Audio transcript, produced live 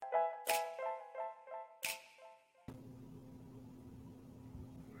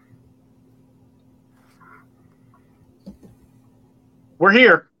We're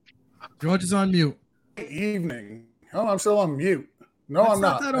here. George is on mute. Evening. Oh, I'm still on mute. No, I'm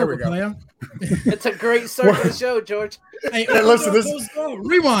not. There we go. It's a great start to the show, George. Hey, listen,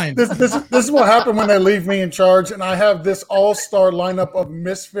 rewind. This is what happened when they leave me in charge, and I have this all-star lineup of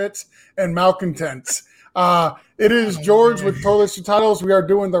misfits and malcontents. It is George with Toilets to Titles. We are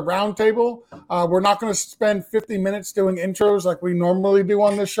doing the roundtable. We're not going to spend 50 minutes doing intros like we normally do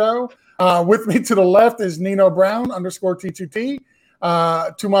on this show. With me to the left is Nino Brown _T2T.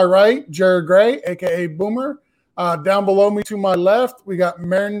 To my right, Jared Gray, a.k.a. Boomer. Down below me to my left, we got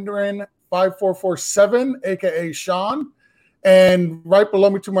Mandarin 5447, a.k.a. Sean. And right below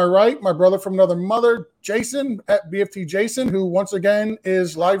me to my right, my brother from another mother, Jason, at BFT Jason, who once again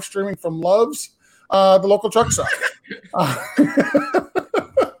is live streaming from Love's, the local truck stop.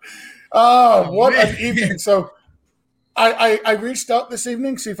 What an evening. So I reached out this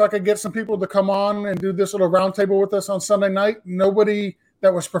evening, see if I could get some people to come on and do this little roundtable with us on Sunday night. Nobody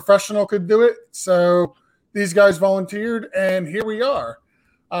that was professional could do it. So these guys volunteered, and here we are.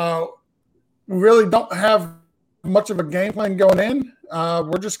 We really don't have much of a game plan going in.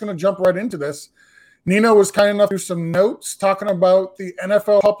 We're just going to jump right into this. Nino was kind enough to do some notes talking about the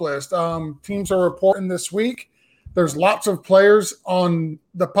NFL pup list. Teams are reporting this week. There's lots of players on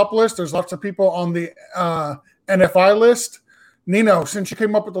the pup list. There's lots of people on the NFI list. Nino, since you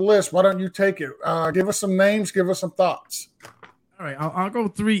came up with the list, why don't you take it? Give us some names. Give us some thoughts. All right, I'll go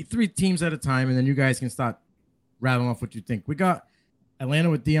three teams at a time, and then you guys can start rattling off what you think. We got Atlanta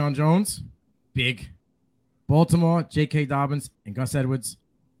with Deion Jones, big. Baltimore, J.K. Dobbins, and Gus Edwards,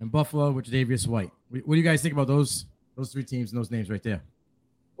 and Buffalo with Tre'Davious White. What do you guys think about those three teams and those names right there?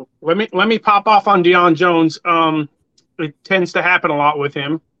 Let me pop off on Deion Jones. It tends to happen a lot with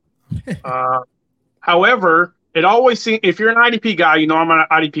him. However, it always seems, if you're an IDP guy, you know I'm an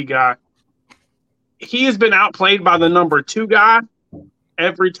IDP guy. He has been outplayed by the number 2 guy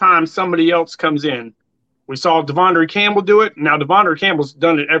every time somebody else comes in. We saw Devondre Campbell do it. Now Devondre Campbell's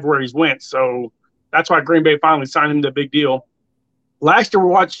done it everywhere he's went. So that's why Green Bay finally signed him to a big deal. Last year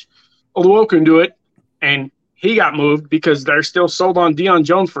we watched Oluokun do it, and he got moved because they're still sold on Deion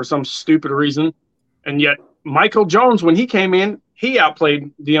Jones for some stupid reason. And yet Michael Jones, when he came in, he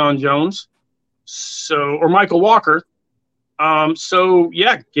outplayed Deion Jones. Or Michael Walker. So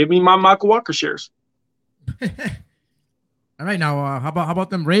yeah, give me my Michael Walker shares. All right, now how about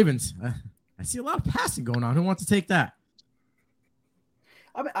them Ravens? I see a lot of passing going on. Who wants to take that?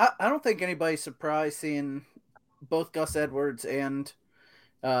 I mean, I don't think anybody's surprised seeing both Gus Edwards and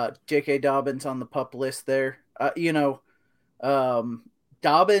J.K. Dobbins on the pup list there.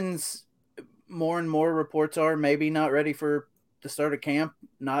 Dobbins, more and more reports are maybe not ready for the start of camp,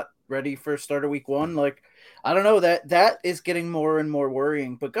 not ready for start of week 1. Like, I don't know, that is getting more and more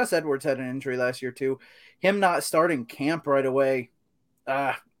worrying. But Gus Edwards had an injury last year too. Him not starting camp right away,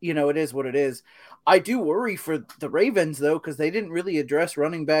 it is what it is. I do worry for the Ravens, though, because they didn't really address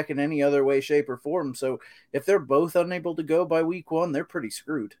running back in any other way, shape, or form. So if they're both unable to go by week 1, they're pretty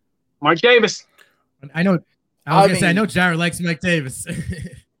screwed. Mike Davis. I know. I know Jared likes Mike Davis.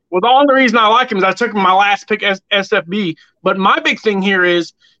 Well, the only reason I like him is I took him my last pick as SFB. But my big thing here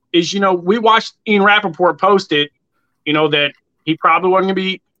is we watched Ian Rappaport post it, that he probably wasn't going to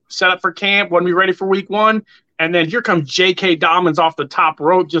be set up for camp, wasn't be ready for week 1. And then here comes J.K. Dobbins off the top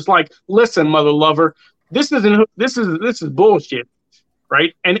rope, just like, listen, mother lover, this is bullshit,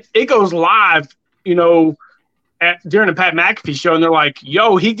 right? And it goes live, during the Pat McAfee show, and they're like,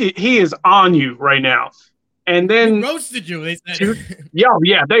 yo, he is on you right now. And then he roasted you. They said.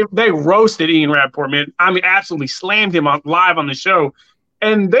 Yeah, they roasted Ian Rappaport, man. I mean, absolutely slammed him live on the show.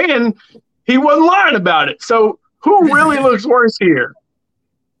 And then he wasn't lying about it. So who really looks worse here?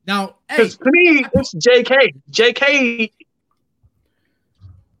 Now, because to me, it's JK. JK,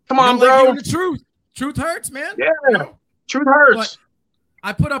 come on, bro. The truth hurts, man. Yeah, truth hurts. But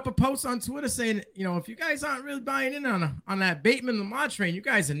I put up a post on Twitter saying, if you guys aren't really buying in on that Bateman Lamar train, you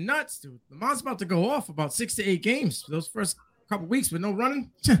guys are nuts, dude. Lamar's about to go off about 6 to 8 games for those first couple weeks with no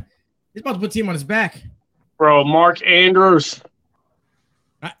running. He's about to put the team on his back. Bro, Mark Andrews.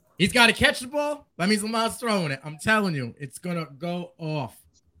 He's got to catch the ball. That means Lamar's throwing it. I'm telling you, it's going to go off.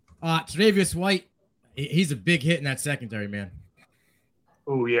 Tre'Davious White, he's a big hit in that secondary, man.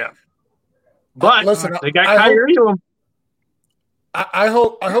 Oh, yeah. But listen, they got Kyrie to him. I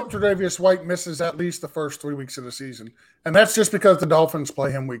hope Tre'Davious White misses at least the first 3 weeks of the season. And that's just because the Dolphins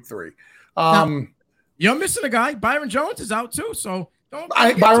play him week 3. You're missing a guy. Byron Jones is out too, so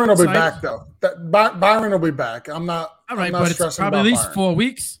Byron will be back, though. Byron will be back. I'm not. All right, I'm not but it's probably at least Byron. 4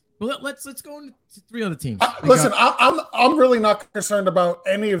 weeks. Well, let's go into 3 other teams. Listen, I'm really not concerned about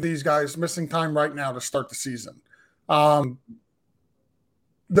any of these guys missing time right now to start the season.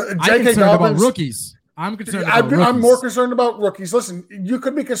 The I'm J.K. concerned about Dobbins. rookies. I'm concerned about rookies. I'm more concerned about rookies. Listen, you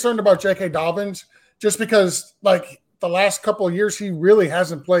could be concerned about J.K. Dobbins just because, like, the last couple of years, he really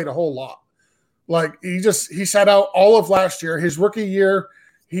hasn't played a whole lot. Like, he sat out all of last year. His rookie year,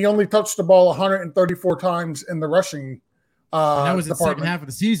 he only touched the ball 134 times in the rushing and that was the department. second half of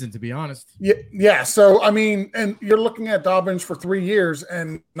the season, to be honest. Yeah. So, I mean, and you're looking at Dobbins for 3 years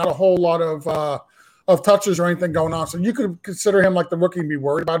and not a whole lot of touches or anything going on. So you could consider him like the rookie and be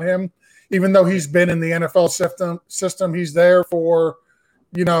worried about him, even though he's been in the NFL system. He's there for,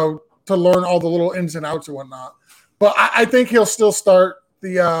 to learn all the little ins and outs and whatnot. But I think he'll still start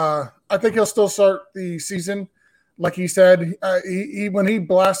the season. Like he said, when he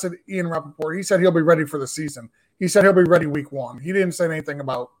blasted Ian Rappaport, he said he'll be ready for the season. He said he'll be ready week 1. He didn't say anything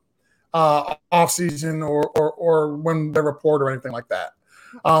about off season or when they report or anything like that.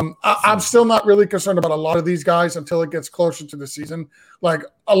 I'm still not really concerned about a lot of these guys until it gets closer to the season. Like,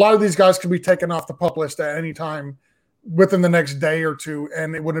 a lot of these guys can be taken off the PUP list at any time within the next day or two,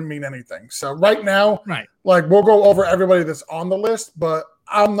 and it wouldn't mean anything. So right now, like, we'll go over everybody that's on the list, but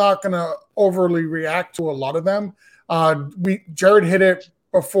I'm not going to overly react to a lot of them. Jared hit it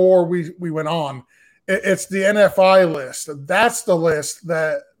before we went on. It's the NFI list. That's the list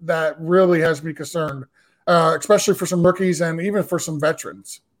that really has me concerned, especially for some rookies and even for some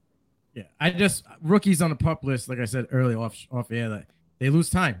veterans. Yeah, rookies on the PUP list, like I said earlier off air, that they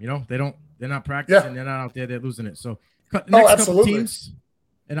lose time. They're not practicing. They're not out there. They're losing it. So next couple teams,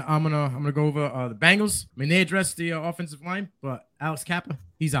 and I'm gonna go over the Bengals. I mean, they addressed the offensive line, but Alex Kappa,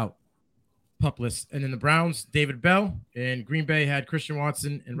 he's out. PUP list. And then the Browns, David Bell, and Green Bay had Christian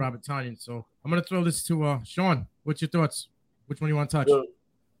Watson and Robert Tonyan. So I'm going to throw this to Sean. What's your thoughts? Which one do you want to touch? So,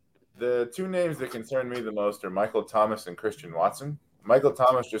 the two names that concern me the most are Michael Thomas and Christian Watson. Michael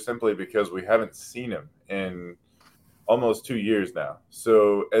Thomas just simply because we haven't seen him in almost 2 years now.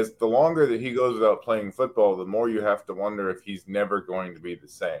 So as the longer that he goes without playing football, the more you have to wonder if he's never going to be the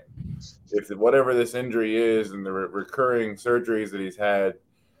same. If whatever this injury is and the recurring surgeries that he's had,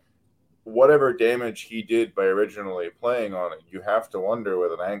 whatever damage he did by originally playing on it, you have to wonder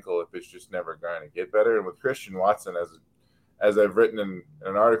with an ankle if it's just never going to get better. And with Christian Watson, as I've written in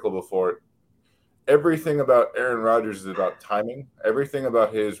an article before, everything about Aaron Rodgers is about timing. Everything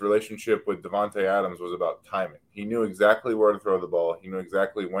about his relationship with Davante Adams was about timing. He knew exactly where to throw the ball. He knew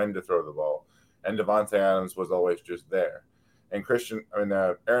exactly when to throw the ball. And Davante Adams was always just there. And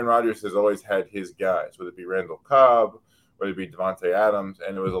Aaron Rodgers has always had his guys, whether it be Randall Cobb, whether it be Davante Adams,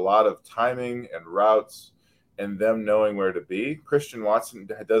 and it was a lot of timing and routes and them knowing where to be. Christian Watson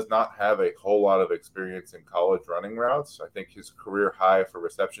does not have a whole lot of experience in college running routes. I think his career high for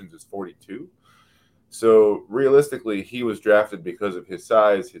receptions is 42. So realistically, he was drafted because of his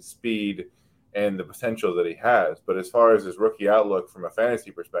size, his speed, and the potential that he has. But as far as his rookie outlook from a fantasy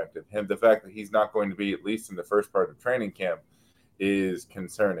perspective, the fact that he's not going to be, at least in the first part of training camp, is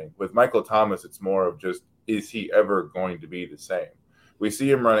concerning. With Michael Thomas, it's more of just, is he ever going to be the same? We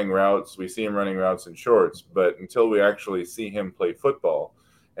see him running routes. We see him running routes in shorts. But until we actually see him play football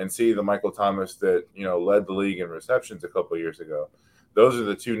and see the Michael Thomas that, led the league in receptions a couple of years ago, those are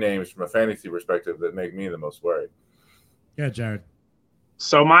the two names from a fantasy perspective that make me the most worried. Yeah, Jared.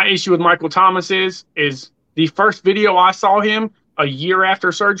 So my issue with Michael Thomas is the first video I saw him a year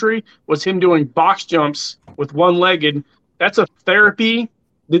after surgery was him doing box jumps with one-legged. That's a therapy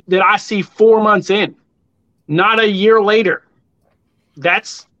that I see 4 months in, not a year later.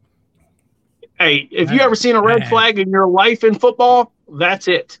 If you ever seen a red flag in your life in football, that's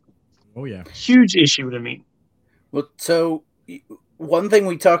it. Oh, yeah. Huge issue to me. Well, so one thing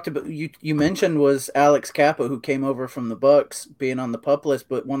we talked about, you mentioned was Alex Kappa, who came over from the Bucks, being on the PUP list.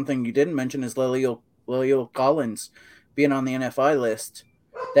 But one thing you didn't mention is La'el Collins being on the NFI list.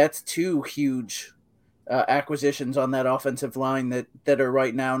 That's two huge acquisitions on that offensive line that are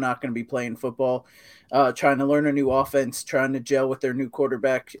right now not going to be playing football, trying to learn a new offense, trying to gel with their new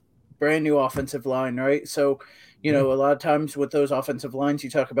quarterback, brand new offensive line, right? So, a lot of times with those offensive lines, you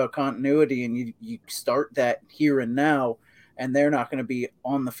talk about continuity and you start that here and now, and they're not going to be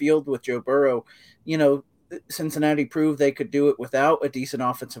on the field with Joe Burrow. Cincinnati proved they could do it without a decent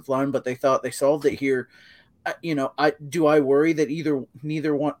offensive line, but they thought they solved it here. I worry that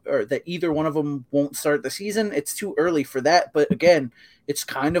either one of them won't start the season. It's too early for that. But again, it's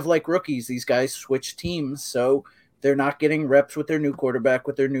kind of like rookies. These guys switch teams, so they're not getting reps with their new quarterback,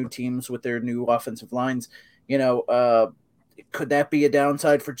 with their new teams, with their new offensive lines. Could that be a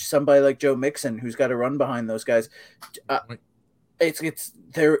downside for somebody like Joe Mixon, who's got to run behind those guys?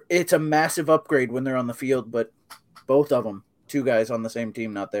 It's a massive upgrade when they're on the field, but both of them, two guys on the same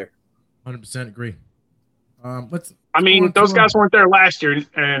team, not there. 100% agree. Let's. I mean, those guys weren't there last year,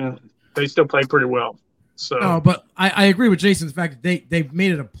 and they still played pretty well. So no, but I agree with Jason. The fact that they've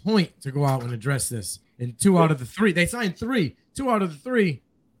made it a point to go out and address this. And 2 out of the 3, they signed 3. 2 out of the 3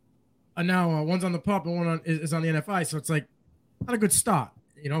 are now one's on the pup and one is on the NFI. So it's like not a good start.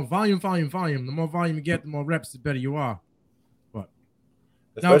 You know, volume. The more volume you get, the more reps, the better you are. But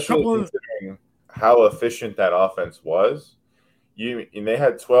especially now, considering how efficient that offense was. And they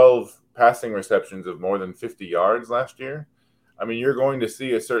had 12 passing receptions of more than 50 yards last year. I mean, you're going to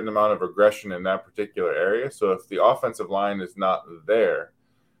see a certain amount of regression in that particular area. So if the offensive line is not there,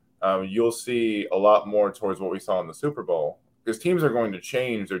 you'll see a lot more towards what we saw in the Super Bowl, because teams are going to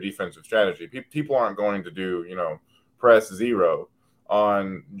change their defensive strategy. People aren't going to do, press zero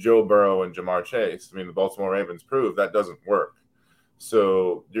on Joe Burrow and Jamar Chase. I mean, the Baltimore Ravens proved that doesn't work.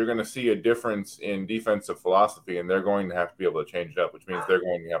 So you're going to see a difference in defensive philosophy, and they're going to have to be able to change it up, which means they're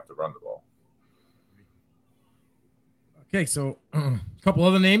going to have to run the ball. Okay, so a couple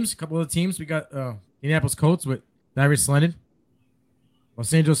other names, a couple other teams. We got Indianapolis Colts with Darius Leonard.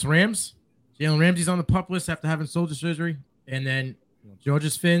 Los Angeles Rams, Jalen Ramsey's on the pup list after having shoulder surgery. And then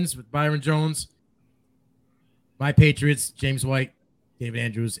Georgia's Finns with Byron Jones. My Patriots, James White, David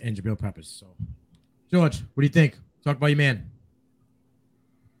Andrews, and Jabril Peppers. So, George, what do you think? Talk about your man.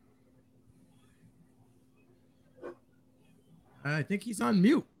 I think he's on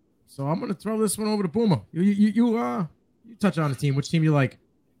mute. So I'm going to throw this one over to Boomer. You touch on the team. Which team you like?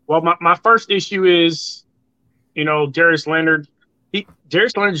 Well, my first issue is, Darius Leonard.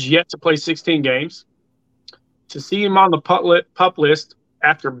 Darius Leonard's yet to play 16 games. To see him on the pup list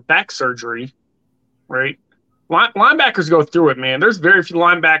after back surgery, right? Linebackers go through it, man. There's very few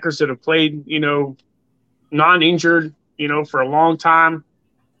linebackers that have played, non-injured, for a long time.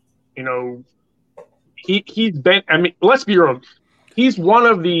 He's been. I mean, let's be real. He's one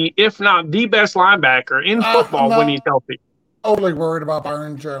of the, if not the best linebacker in football when he's healthy. Totally worried about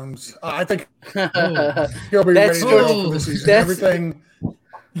Byron Jones. I think he'll be ready to go for the season. Everything.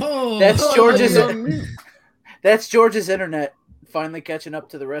 That's George's internet finally catching up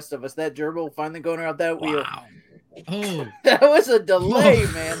to the rest of us. That gerbil finally going around that wheel. Oh, that was a delay,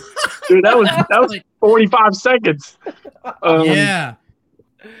 man. Dude, that was 45 seconds. Yeah.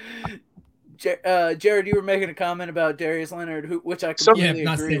 Jared, you were making a comment about Darius Leonard, which I completely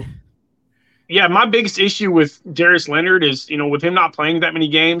agree. Yeah, my biggest issue with Darius Leonard is, with him not playing that many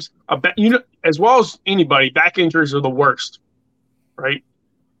games, as well as anybody, back injuries are the worst, right?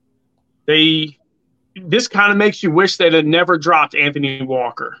 This kind of makes you wish they'd have never dropped Anthony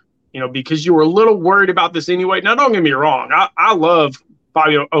Walker, because you were a little worried about this anyway. Now, don't get me wrong. I love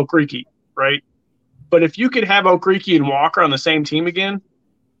Bobby Okereke, right? But if you could have Okereke and Walker on the same team again,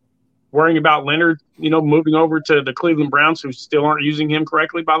 worrying about Leonard, moving over to the Cleveland Browns, who still aren't using him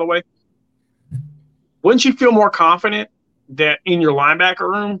correctly, by the way, wouldn't you feel more confident that in your linebacker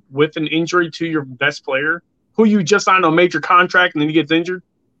room with an injury to your best player, who you just signed a major contract and then he gets injured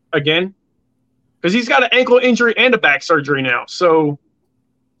again? Because he's got an ankle injury and a back surgery now. So,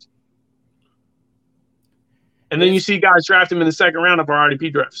 and then you see guys draft him in the second round of our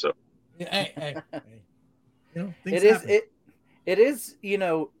RDP draft. So, hey. It is,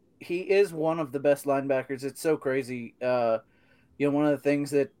 he is one of the best linebackers. It's so crazy. One of the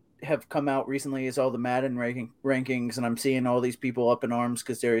things that have come out recently is all the Madden rankings, and I'm seeing all these people up in arms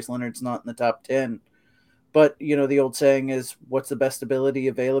because Darius Leonard's not in the top 10. But, the old saying is, what's the best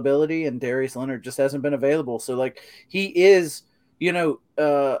availability? And Darius Leonard just hasn't been available. So, he is,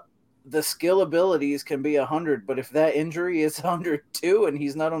 the skill abilities can be 100, but if that injury is 102 and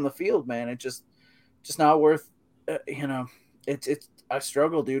he's not on the field, man, it's just not worth, it's I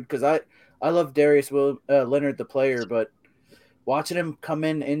struggle, dude, because I love Darius Leonard, the player, but watching him come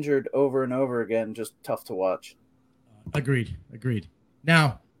in injured over and over again, just tough to watch. Agreed.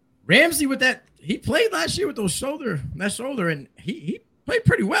 Now, Ramsey with that, he played last year with that shoulder, and he played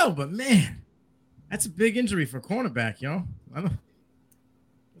pretty well, but man, that's a big injury for cornerback, Yeah,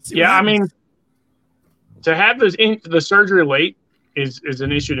 I mean, to have the surgery late is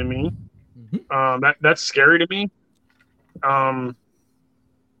an issue to me. Mm-hmm. That's scary to me. I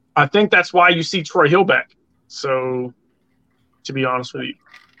think that's why you see Troy Hill back. So, to be honest with you,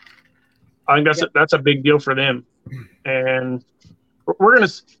 I think that's a big deal for them. And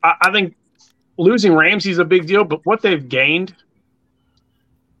I think losing Ramsey's a big deal, but what they've gained,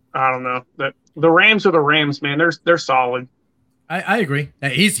 I don't know. That the Rams are the Rams, man. They're solid. I agree.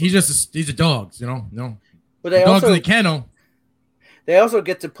 He's a dog, No. But they dogs in the kennel. They also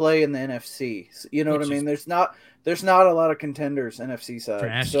get to play in the NFC. You know what I mean? There's not a lot of contenders NFC side.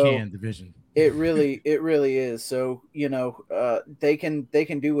 Trash can division. It really is. So, they can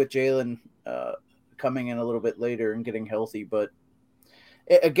do what Jalen coming in a little bit later and getting healthy. But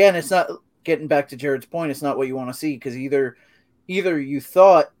again, it's not getting back to Jared's point. It's not what you want to see because either he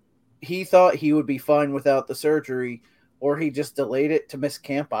thought he would be fine without the surgery, or he just delayed it to miss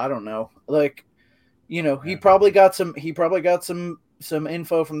camp. I don't know. Like, he probably got some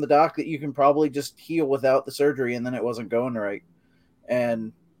info from the doc that you can probably just heal without the surgery, and then it wasn't going right,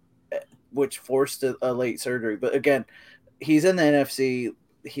 and which forced a late surgery. But again, he's in the NFC.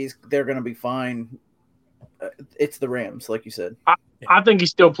 They're going to be fine. It's the Rams, like you said. I think he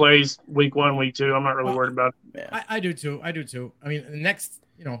still plays week 1, week 2. I'm not really worried about it. Yeah. I do too. I mean, the next,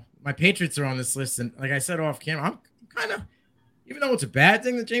 my Patriots are on this list, and like I said off camera, I'm kind of, even though it's a bad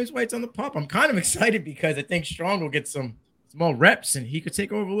thing that James White's on the pup, I'm kind of excited because I think Strong will get some more reps, and he could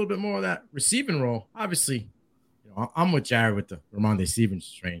take over a little bit more of that receiving role. Obviously, I'm with Jared with the Ramondre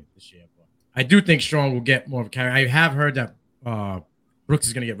Stevens train this year, but I do think Strong will get more of a carry. I have heard that Brooks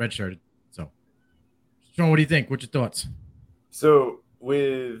is going to get redshirted. So, Strong, what do you think? What's your thoughts? So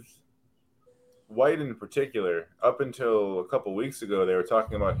with White in particular, up until a couple weeks ago, they were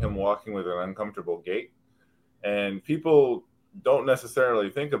talking about him walking with an uncomfortable gait. And people don't necessarily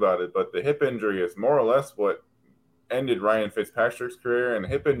think about it, but the hip injury is more or less what ended Ryan Fitzpatrick's career, and the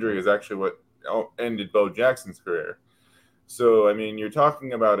hip injury is actually what ended Bo Jackson's career. So, I mean, you're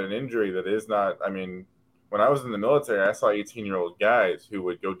talking about an injury that is not – I mean, when I was in the military, I saw 18-year-old guys who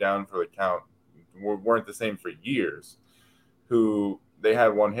would go down for the count, weren't the same for years, who they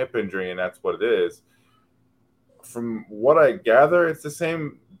had one hip injury, and that's what it is. From what I gather, it's the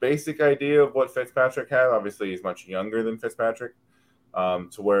same basic idea of what Fitzpatrick had. Obviously, he's much younger than Fitzpatrick,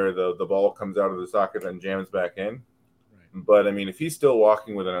 to where the ball comes out of the socket and jams back in. Right. But, I mean, if he's still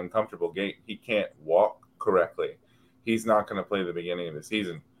walking with an uncomfortable gait, he can't walk correctly. He's not going to play the beginning of the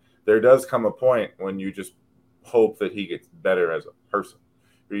season. There does come a point when you just hope that he gets better as a person.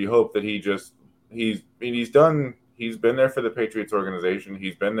 Or you hope that he's been there for the Patriots organization.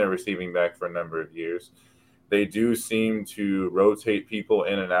 He's been their receiving back for a number of years. They do seem to rotate people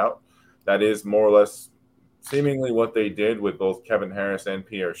in and out. That is more or less seemingly what they did with both Kevin Harris and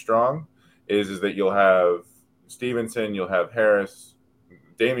Pierre Strong, is that you'll have Stevenson, you'll have Harris,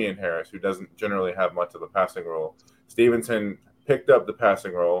 Damian Harris, who doesn't generally have much of a passing role. Stevenson picked up the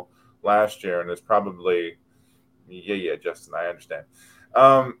passing role last year and is probably Justin, I understand.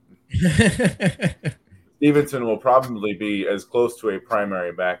 Stevenson will probably be as close to a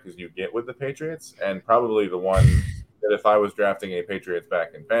primary back as you get with the Patriots, and probably the one that if I was drafting a Patriots back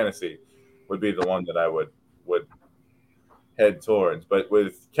in fantasy would be the one that I would head towards. But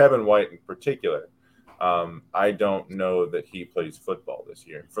with Kevin White in particular, I don't know that he plays football this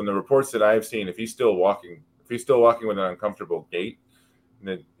year. From the reports that I've seen, if he's still walking with an uncomfortable gait,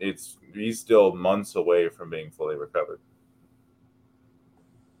 then he's still months away from being fully recovered.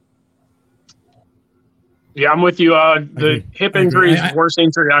 Yeah, I'm with you. The hip injury is the worst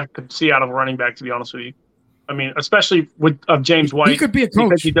injury I could see out of a running back, to be honest with you. I mean, especially of James White. He could be a coach.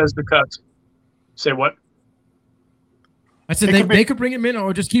 Because he does the cuts. Say what? I said they could bring him in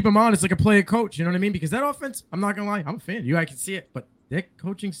or just keep him on as like a player coach. You know what I mean? Because that offense, I'm not going to lie, I'm a fan. I can see it. But their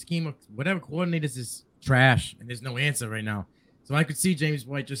coaching scheme of whatever coordinators is trash, and there's no answer right now. So I could see James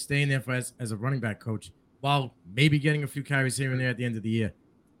White just staying there as a running back coach while maybe getting a few carries here and there at the end of the year.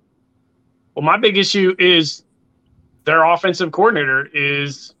 Well, my big issue is their offensive coordinator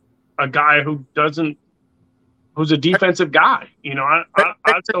is a guy who's a defensive guy. I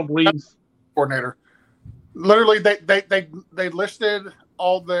still believe coordinator. Literally, they listed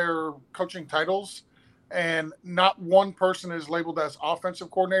all their coaching titles, and not one person is labeled as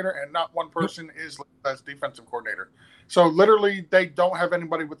offensive coordinator, and not one person is labeled as defensive coordinator. So literally, they don't have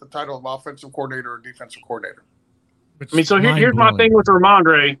anybody with the title of offensive coordinator or defensive coordinator. I mean, so here's my thing with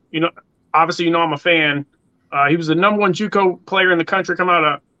Ramondre. Obviously, I'm a fan. He was the number one JUCO player in the country, come out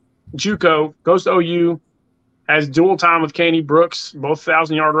of JUCO, goes to OU, has dual time with Kenny Brooks, both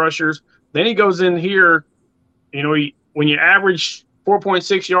 1,000-yard rushers. Then he goes in here, when you average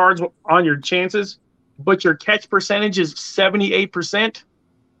 4.6 yards on your chances, but your catch percentage is 78%,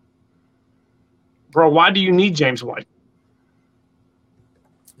 bro, why do you need James White?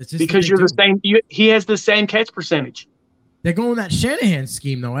 Because you're the same. He has the same catch percentage. They're going that Shanahan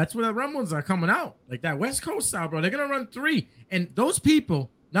scheme, though. That's where the run ones are coming out. Like that West Coast style, bro. They're going to run 3. And those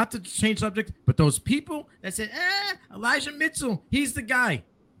people, not to change subject, but those people that said, Elijah Mitchell, he's the guy.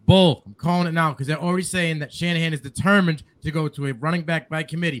 Bull. I'm calling it now because they're already saying that Shanahan is determined to go to a running back by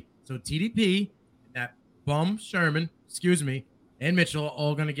committee. So TDP, that bum Sherman, and Mitchell are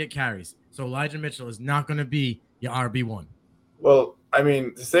all going to get carries. So Elijah Mitchell is not going to be your RB1. Well, I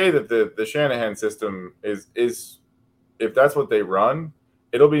mean, to say that the Shanahan system is if that's what they run,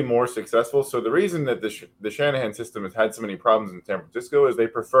 it'll be more successful. So the reason that the Shanahan system has had so many problems in San Francisco is they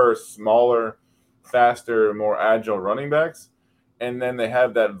prefer smaller, faster, more agile running backs, and then they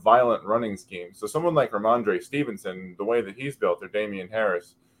have that violent running scheme. So someone like Ramondre Stevenson, the way that he's built, or Damian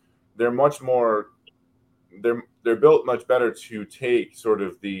Harris, they're much more they're built much better to take sort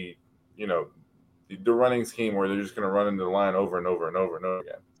of the running scheme where they're just going to run into the line over and over and over and over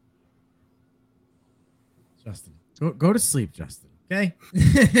again. Justin, go to sleep, Justin. Okay.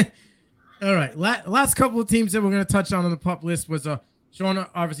 All right. Last couple of teams that we're going to touch on the pup list was Sean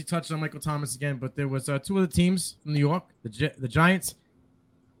obviously touched on Michael Thomas again, but there was two other teams from New York, the Giants.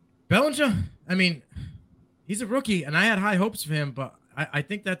 Bellinger, I mean, he's a rookie, and I had high hopes for him, but I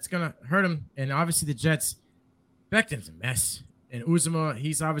think that's going to hurt him. And obviously the Jets, Becton's a mess. And Uzomah,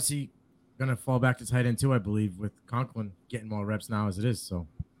 he's obviously going to fall back to tight end too, I believe, with Conklin getting more reps now as it is. So,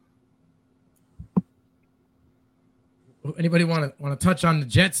 anybody want to touch on the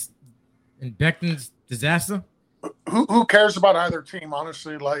Jets and Becton's disaster? Who cares about either team,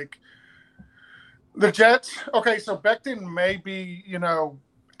 honestly? Like the Jets. Okay, so Becton may be,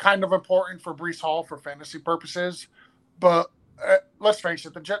 kind of important for Breece Hall for fantasy purposes, but let's face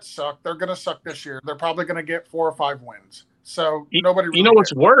it, the Jets suck. They're going to suck this year. They're probably going to get 4 or 5 wins. So nobody. Really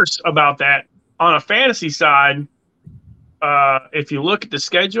what's worse about that on a fantasy side? If you look at the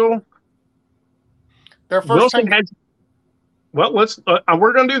schedule, their first Wilson had. Well, let's.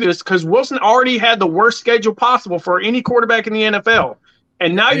 We're going to do this because Wilson already had the worst schedule possible for any quarterback in the NFL,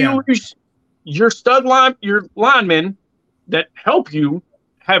 and now you lose your your linemen that help you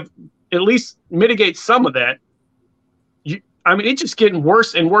have at least mitigate some of that. It's just getting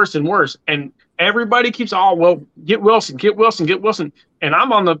worse and worse and worse, and everybody keeps get Wilson, and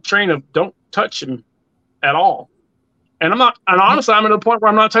I'm on the train of don't touch him at all, and I'm not. And honestly, I'm at a point where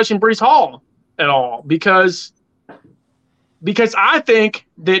I'm not touching Breece Hall at all because I think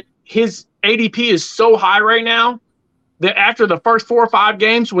that his ADP is so high right now that after the first 4 or 5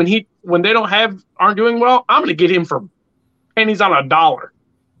 games, when they aren't doing well, I'm going to get him for pennies on a dollar.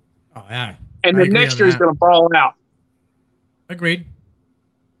 Oh yeah, and the next year he's going to fall out. Agreed.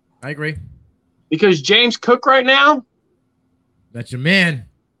 I agree. Because James Cook right now, that's your man.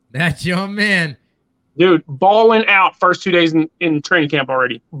 That's your man, dude. Balling out first 2 days in training camp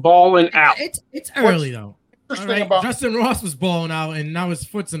already. Balling out. It's early though. Right. Justin Ross was balling out, and now his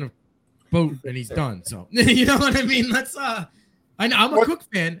foot's in a boat, and he's done. So you know what I mean. Let's. I'm a Cook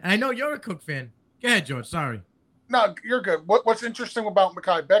fan. I know you're a Cook fan. Go ahead, George. Sorry. No, you're good. What's interesting about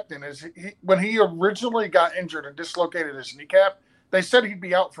Mekhi Becton is when he originally got injured and dislocated his kneecap, they said he'd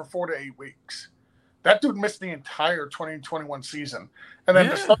be out for 4 to 8 weeks. That dude missed the entire 2021 season, and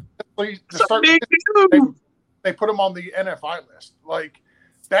then they put him on the NFI list. Like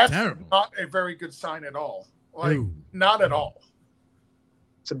that's terrible. Not a very good sign at all. Like, not at all.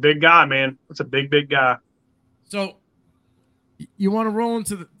 It's a big guy, man. It's a big guy. So, you want to roll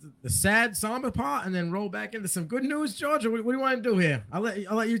into the sad, somber part and then roll back into some good news, George? Or what do you want to do here? I'll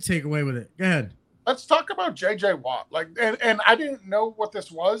let you take away with it. Go ahead. Let's talk about J.J. Watt. And I didn't know what this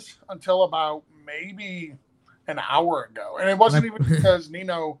was until about maybe an hour ago. And it wasn't even because,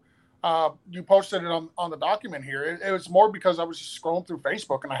 Nino, you posted it on the document here. It was more because I was just scrolling through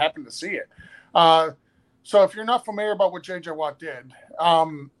Facebook and I happened to see it. So if you're not familiar about what J.J. Watt did,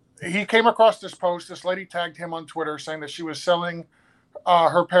 he came across this post. This lady tagged him on Twitter saying that she was selling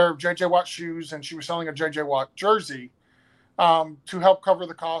her pair of J.J. Watt shoes and she was selling a J.J. Watt jersey to help cover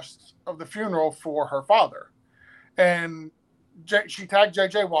the costs of the funeral for her father. And she tagged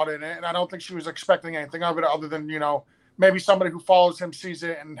J.J. Watt in it, and I don't think she was expecting anything of it other than, maybe somebody who follows him sees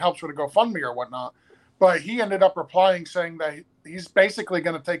it and helps with a GoFundMe or whatnot. But he ended up replying saying that he's basically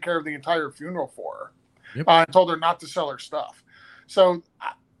going to take care of the entire funeral for her. Yep. And told her not to sell her stuff. So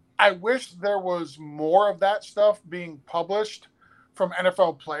I wish there was more of that stuff being published from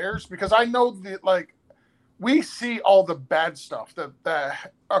NFL players, because I know that we see all the bad stuff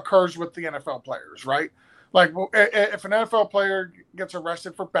that occurs with the NFL players, right? Like if an NFL player gets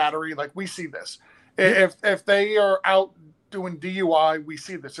arrested for battery, we see this. If they are out doing DUI, we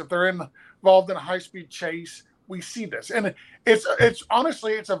see this. If they're involved in a high-speed chase, we see this. And it's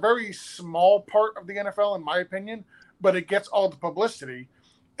honestly, it's a very small part of the NFL, in my opinion, but it gets all the publicity.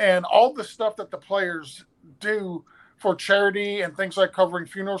 And all the stuff that the players do for charity and things like covering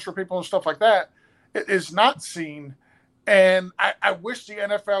funerals for people and stuff like that, it is not seen. And I wish the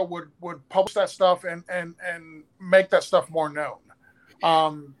NFL would publish that stuff and make that stuff more known.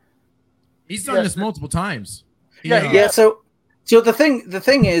 He's done this multiple times. Yeah. So the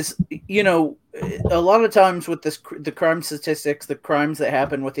thing is, a lot of times with the crime statistics, the crimes that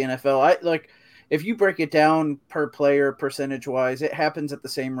happen with the NFL, if you break it down per player percentage wise, it happens at the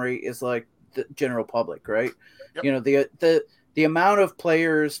same rate as like the general public, right? Yep. You know, the amount of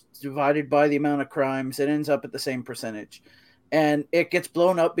players divided by the amount of crimes, it ends up at the same percentage. And it gets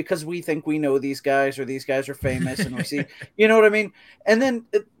blown up because we think we know these guys or these guys are famous and we see, you know what I mean? And then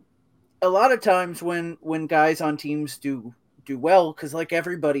a lot of times when guys on teams do well, because like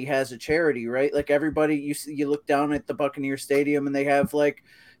everybody has a charity, right? Like everybody, you look down at the Buccaneer Stadium and they have like,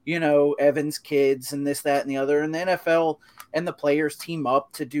 you know, Evans Kids and this, that, and the other. And the NFL and the players team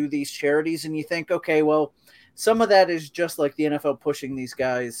up to do these charities. And you think, okay, well, some of that is just like the NFL pushing these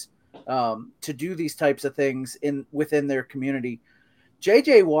guys to do these types of things within their community.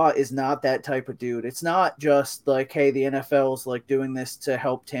 JJ Watt is not that type of dude. It's not just like, hey, the NFL's like doing this to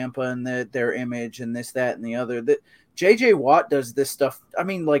help Tampa and their image and this, that, and the other. That JJ Watt does this stuff, I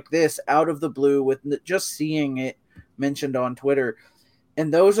mean, like this out of the blue with just seeing it mentioned on Twitter.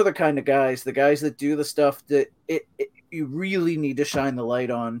 And those are the kind of guys, the guys that do the stuff that you really need to shine the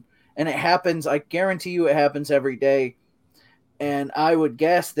light on. And it happens, I guarantee you it happens every day. And I would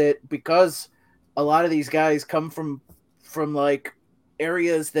guess that because a lot of these guys come from like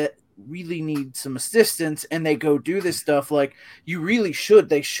areas that really need some assistance and they go do this stuff, like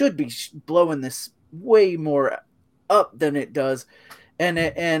they should be blowing this way more up than it does.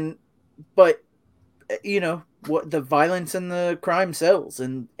 But you know, what the violence and the crime sells,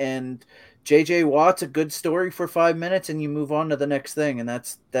 and JJ Watt's a good story for 5 minutes and you move on to the next thing. And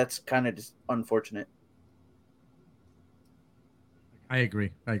that's kind of just unfortunate. I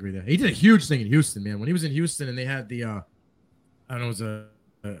agree there. He did a huge thing in Houston, man. When he was in Houston and they had the, I don't know, it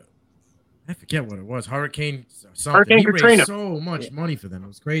was I forget what it was, Hurricane something. Hurricane he Katrina. raised so much money for them. It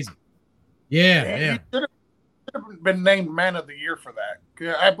was crazy. Yeah. He should have been named Man of the Year for that.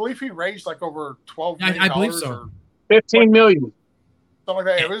 I believe he raised like over $12 million. I believe so. 15 million. Something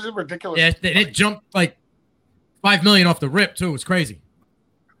like that. It was a ridiculous. Yeah, it jumped like $5 million off the rip too. It was crazy.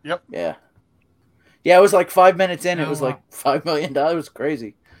 Yep. Yeah. Yeah, it was like 5 minutes in. It was like $5 million. It was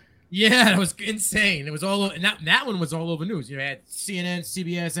crazy. Yeah, that was insane. It was all over, and that one was all over news. You had CNN,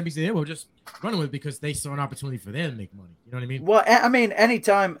 CBS, NBC. They were just running with it because they saw an opportunity for them to make money. You know what I mean? Well, I mean,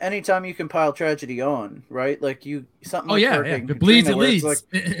 anytime you can pile tragedy on, right? Like something. Oh like yeah. Hurricane It bleeds, it Katrina, where leads.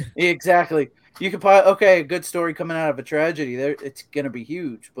 it's like, exactly. You can pile. Okay, a good story coming out of a tragedy. There, it's gonna be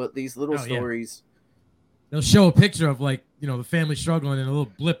huge. But these little stories. They'll show a picture of like, you know, the family struggling and a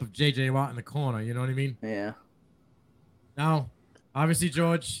little blip of JJ Watt in the corner. You know what I mean? Yeah. Now, obviously,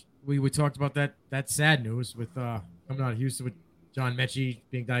 George, we talked about that sad news with coming out of Houston with John Mechie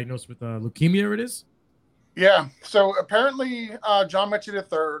being diagnosed with leukemia. It is. Yeah. So apparently, John Mechie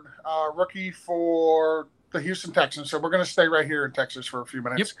III, rookie for the Houston Texans. So we're going to stay right here in Texas for a few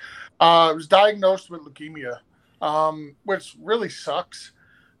minutes. Yep. Was diagnosed with leukemia, which really sucks.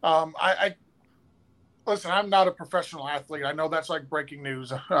 Listen, I'm not a professional athlete. I know that's like breaking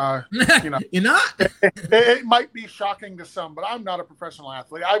news. You know, You're not? it might be shocking to some, but I'm not a professional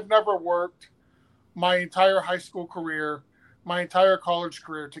athlete. I've never worked my entire high school career, my entire college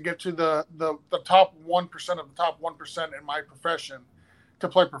career to get to the top 1% of the top 1% in my profession to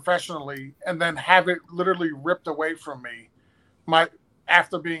play professionally, and then have it literally ripped away from me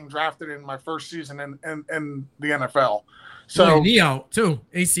after being drafted in my first season in the NFL. So knee out too,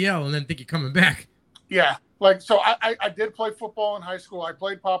 ACL, and then think you're coming back. Yeah, like so. I did play football in high school. I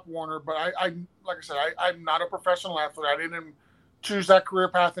played Pop Warner, but I like I said, I'm not a professional athlete. I didn't choose that career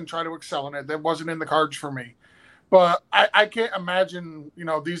path and try to excel in it. That wasn't in the cards for me. But I can't imagine, you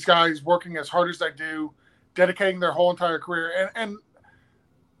know, these guys working as hard as they do, dedicating their whole entire career. And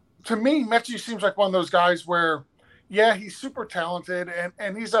to me, Mechie seems like one of those guys where, yeah, he's super talented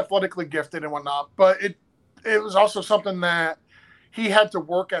and he's athletically gifted and whatnot. But it was also something that he had to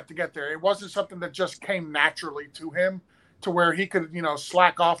work at to get there. It wasn't something that just came naturally to him to where he could, you know,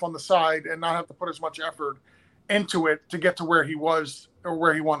 slack off on the side and not have to put as much effort into it to get to where he was or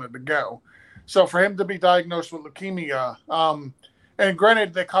where he wanted to go. So for him to be diagnosed with leukemia, and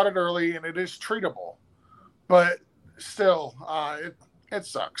granted, they caught it early and it is treatable, but still, it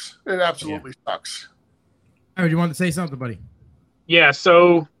sucks. It absolutely sucks. All right, you want to say something, buddy? Yeah,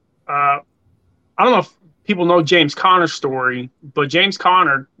 so I don't know if people know James Conner's story, but James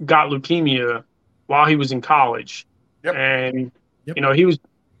Conner got leukemia while he was in college. Yep. And, you know, he was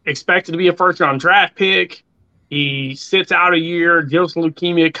expected to be a first-round draft pick. He sits out a year, deals with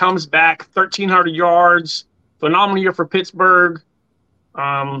leukemia, comes back, 1,300 yards, phenomenal year for Pittsburgh,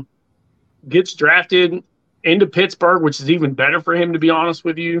 gets drafted into Pittsburgh, which is even better for him, to be honest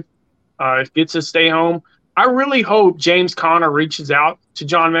with you. Gets to stay home. I really hope James Conner reaches out to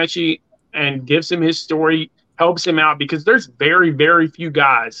John Mechie and gives him his story, helps him out, because there's very, very few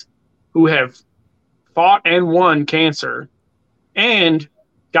guys who have fought and won cancer and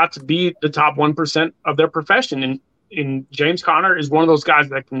got to be the top 1% of their profession. And James Conner is one of those guys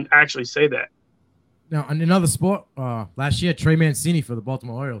that can actually say that. Now, in another sport, last year, Trey Mancini for the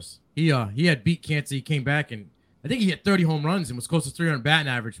Baltimore Orioles, he had beat cancer. He came back, and I think he hit 30 home runs and was close to 300 batting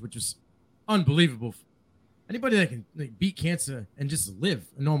average, which is unbelievable. Anybody that can beat cancer and just live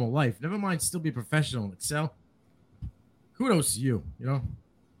a normal life, never mind still be professional and excel, kudos to you, you know?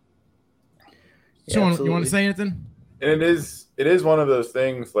 Yeah, Sean, absolutely. you want to say anything? And it is one of those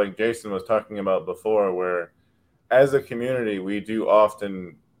things like Jason was talking about before, where as a community, we do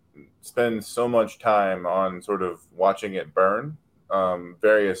often spend so much time on sort of watching it burn.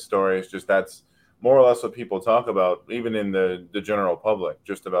 Various stories, just that's more or less what people talk about, even in the general public,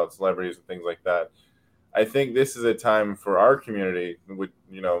 just about celebrities and things like that. I think this is a time for our community, with,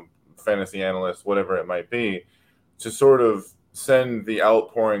 you know, fantasy analysts, whatever it might be, to sort of send the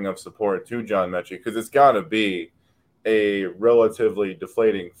outpouring of support to John Mechie, because it's got to be a relatively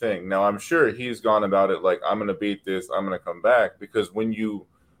deflating thing. Now, I'm sure he's gone about it like, I'm going to beat this, I'm going to come back, because when you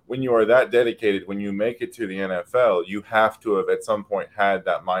are that dedicated, when you make it to the NFL, you have to have at some point had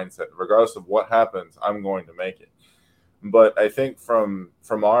that mindset, regardless of what happens, I'm going to make it. But I think from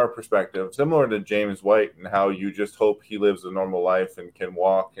our perspective, similar to James White and how you just hope he lives a normal life and can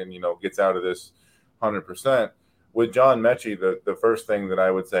walk and, you know, gets out of this 100%, with John Mechie, the first thing that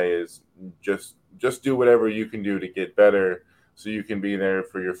I would say is just do whatever you can do to get better so you can be there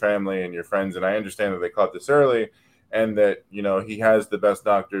for your family and your friends. And I understand that they caught this early and that, you know, he has the best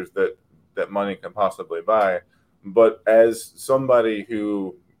doctors that money can possibly buy. But as somebody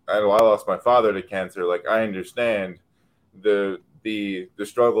who, I lost my father to cancer, like, I understand the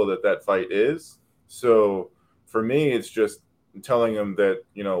struggle that fight is. So for me, it's just telling him that,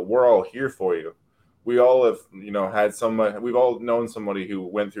 you know, we're all here for you. We all have, you know, we've all known somebody who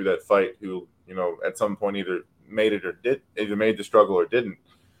went through that fight, who, you know, at some point either made the struggle or didn't.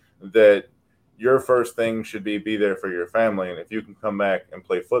 That your first thing should be there for your family. And if you can come back and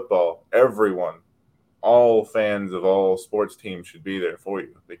play football, everyone, all fans of all sports teams should be there for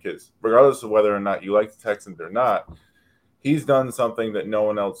you, because regardless of whether or not you like the Texans or not, he's done something that no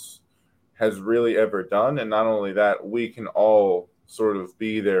one else has really ever done. And not only that, we can all sort of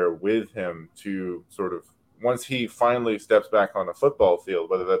be there with him to sort of, once he finally steps back on a football field,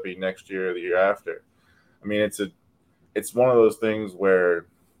 whether that be next year or the year after. I mean, it's one of those things where,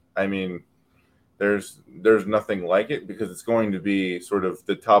 I mean, there's nothing like it, because it's going to be sort of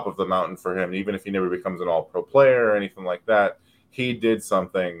the top of the mountain for him. Even if he never becomes an all-pro player or anything like that, he did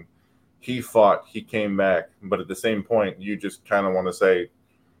something. He fought, he came back. But at the same point, you just kind of want to say,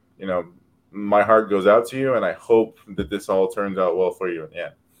 you know, my heart goes out to you, and I hope that this all turns out well for you in the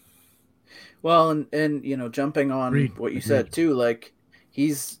end. Well, and you know, jumping on what you said too, like,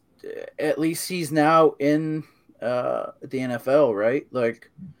 he's now in the NFL, right? Like,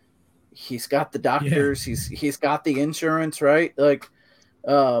 he's got the doctors, he's got the insurance, right? Like,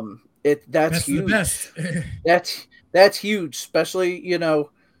 that's Best huge. Of the best. That's huge, especially, you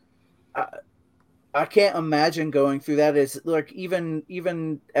know, I can't imagine going through that as, like,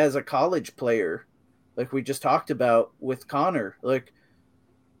 even as a college player, like we just talked about with Connor. Like,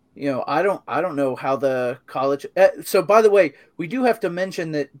 you know, I don't know how the college. So, by the way, we do have to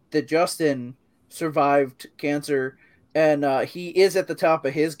mention that Justin survived cancer, and he is at the top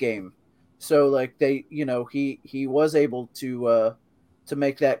of his game. So, like, they, you know, he was able to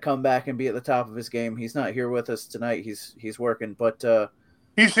make that comeback and be at the top of his game. He's not here with us tonight. He's working, but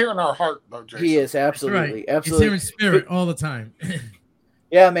he's here in our heart, though, Jason. He is absolutely, right. absolutely. He's here in spirit all the time.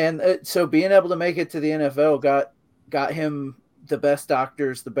 Yeah, man. So being able to make it to the NFL got him the best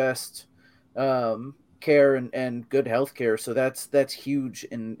doctors, the best care and good health care. So that's huge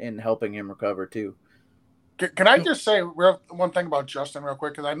in helping him recover too. Can I just say one thing about Justin real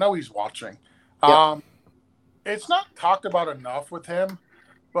quick? Because I know he's watching. Yep. It's not talked about enough with him,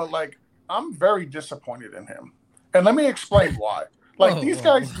 but, like, I'm very disappointed in him. And let me explain why. Like, these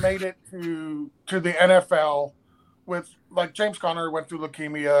guys made it to the NFL with, like, James Conner went through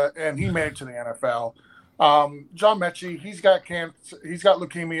leukemia and he made it to the NFL. John Mechie, he's got cancer, he's got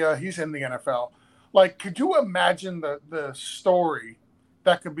leukemia, he's in the NFL. Like, could you imagine the story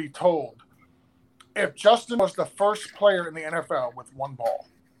that could be told if Justin was the first player in the NFL with one ball?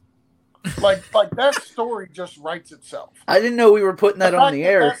 Like that story just writes itself. I didn't know we were putting that on the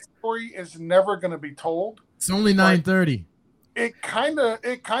air. That story is never going to be told. It's only 9:30. It kind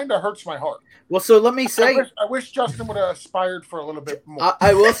of hurts my heart. Well, so let me say, I wish Justin would have aspired for a little bit more.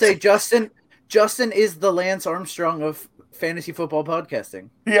 I will say, Justin is the Lance Armstrong of fantasy football podcasting.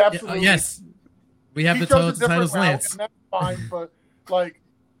 Yeah, absolutely. Yes, we have he the titles route, Lance. and that's fine, but, like,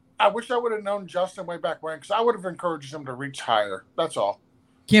 I wish I would have known Justin way back when, because I would have encouraged him to reach higher. That's all.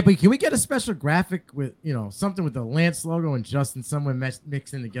 Can we get a special graphic with something with the Lance logo and Justin somewhere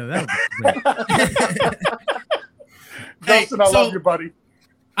mixing together? That would be great. Justin, I love you, buddy.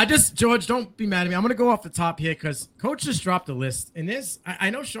 George, don't be mad at me. I'm gonna go off the top here because Coach just dropped a list, and I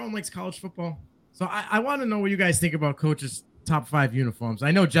know Sean likes college football, so I want to know what you guys think about Coach's top 5 uniforms.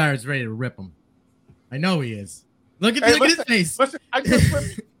 I know Jared's ready to rip them. I know he is. Look at his face. Listen, I just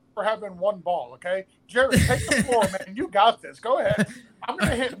ripped you for having one ball, okay? Jared, take the floor, man. You got this. Go ahead. I'm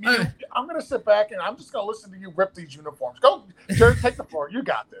going to hit mute. I'm going to sit back, and I'm just going to listen to you rip these uniforms. Go, Jared, take the floor. You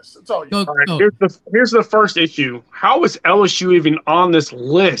got this. It's all you. All right, here's the first issue. How is LSU even on this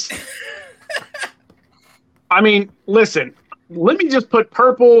list? I mean, listen, let me just put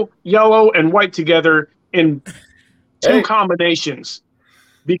purple, yellow, and white together in two combinations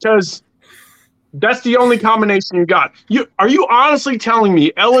because that's the only combination you got. Are you honestly telling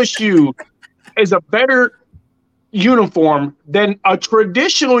me LSU is a better uniform than a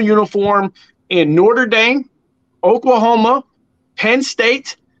traditional uniform in Notre Dame, Oklahoma, Penn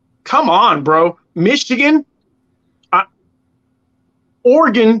State? Come on, bro. Michigan,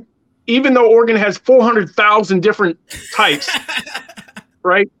 Oregon, even though Oregon has 400,000 different types,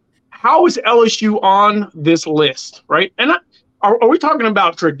 right? How is LSU on this list, right? And are we talking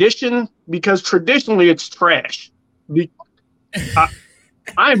about tradition? Because traditionally it's trash.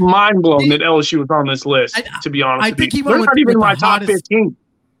 I'm mind blown that LSU is on this list, to be honest with you. They're not even my top 15.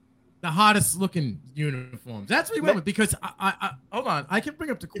 The hottest looking uniforms. That's what he went with because I hold on. I can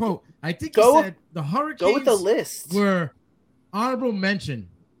bring up the quote. I think he said the Hurricanes go with the list. Were honorable mention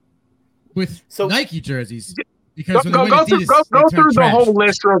with Nike jerseys. Because go through the whole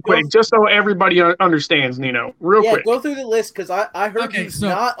list real quick, just so everybody understands, Nino. Real quick. Go through the list because I heard he's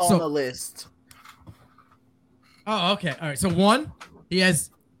not on the list. Oh, okay. All right. So 1, he has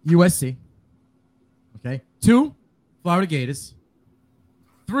USC. Okay. 2, Florida Gators.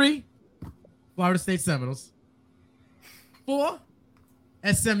 3, Florida State Seminoles. 4,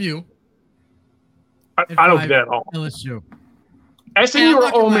 SMU. I don't get that at all. LSU. SMU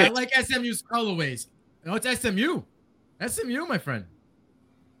or Ole Miss? I like SMU's colorways. No, it's SMU. SMU, my friend.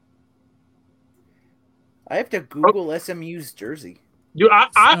 I have to Google SMU's jersey. Dude,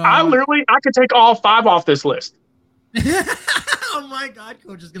 I literally I could take all 5 off this list. Oh my God,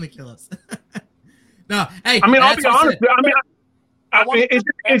 Coach is gonna kill us. No, hey. I mean, I'll be honest. I mean,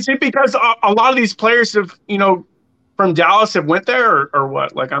 is it because a lot of these players have from Dallas have went there or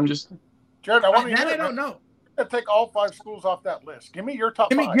what? Like I'm just. Jared, I want to. I don't know. Take all 5 schools off that list. Give me your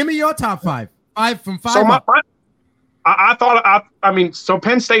top 5. Give me your top 5. 5 from 5. So I thought so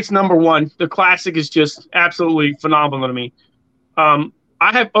Penn State's number 1. The Classic is just absolutely phenomenal to me. I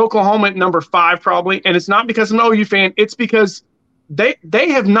have Oklahoma at number 5 probably, and it's not because I'm an OU fan. It's because they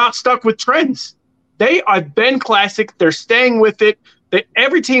have not stuck with trends. They have been classic. They're staying with it.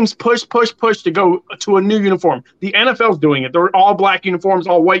 Every team's push to go to a new uniform. The NFL's doing it. They're all black uniforms,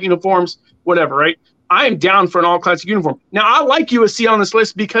 all white uniforms, whatever, right? I am down for an all-classic uniform. Now, I like USC on this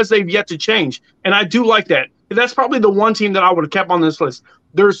list because they've yet to change, and I do like that. That's probably the one team that I would have kept on this list.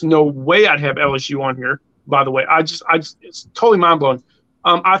 There's no way I'd have LSU on here, by the way. I just it's totally mind-blowing.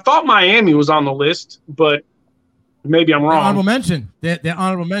 I thought Miami was on the list, but maybe I'm wrong. Honorable mention. The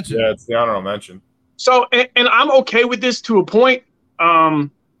honorable mention. Yeah, it's the honorable mention. So, and I'm okay with this to a point.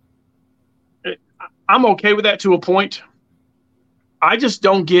 I'm okay with that to a point. I just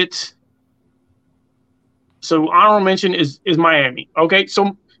don't get. So honorable mention is Miami. Okay,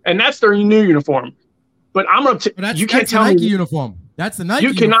 so and that's their new uniform. But I'm gonna. You can't tell me uniform. That's the Nike.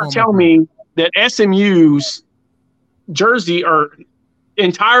 You cannot tell me that SMU's jersey or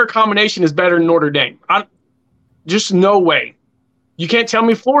entire combination is better than Notre Dame. Just no way. You can't tell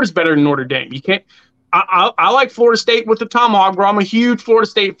me Florida's better than Notre Dame. You can't. I like Florida State with the Tomahawk, bro. I'm a huge Florida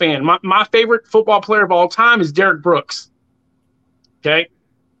State fan. My favorite football player of all time is Derek Brooks. Okay,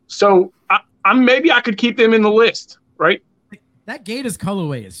 so maybe I could keep them in the list, right? That Gators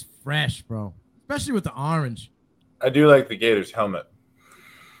colorway is fresh, bro. Especially with the orange. I do like the Gators helmet.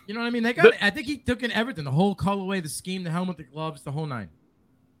 You know what I mean? I think he took in everything. The whole colorway, the scheme, the helmet, the gloves, the whole 9.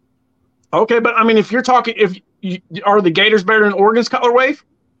 Okay, but I mean, if you're talking, are the Gators better than Oregon's colorway?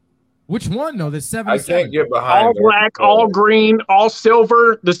 Which one? No, there's 7. I can't get behind all black, all green, all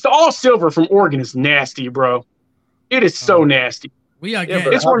silver. All silver from Oregon is nasty, bro. It is so nasty. We are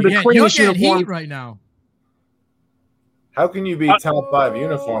getting. It's one of the cleanest uniforms right now. How can you be top 5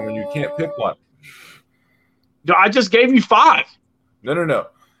 uniform when you can't pick one? I just gave you 5. No.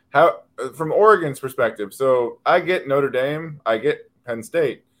 How from Oregon's perspective? So I get Notre Dame, I get Penn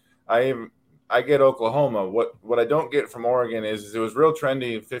State. I I get Oklahoma. What I don't get from Oregon is it was real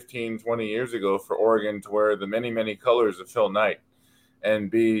trendy 15, 20 years ago for Oregon to wear the many, many colors of Phil Knight and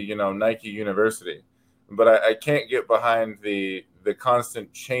be, Nike University. But I can't get behind the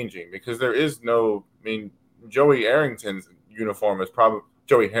constant changing because there is no, Joey Harrington's uniform is probably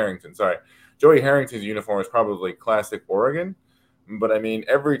Joey Harrington's uniform is probably classic Oregon. But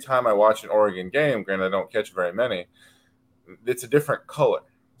every time I watch an Oregon game, granted I don't catch very many, it's a different color.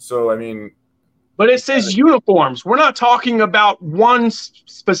 So, but it says uniforms. We're not talking about one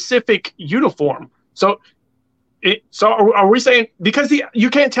specific uniform. So are we saying because you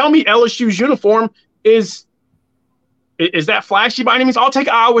can't tell me LSU's uniform is that flashy by any means? I'll take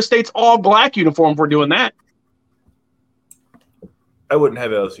Iowa State's all black uniform if we're doing that. I wouldn't have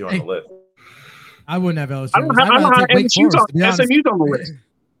LSU on the list. I wouldn't have LSU. I don't have SMU's on the list.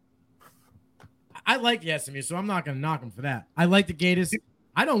 I like the SMU, so I'm not going to knock them for that. I like the Gators.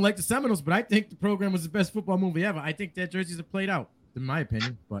 I don't like the Seminoles, but I think the program was the best football movie ever. I think their jerseys have played out, in my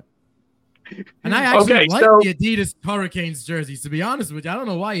opinion. And I actually like the Adidas Hurricanes jerseys, to be honest with you. I don't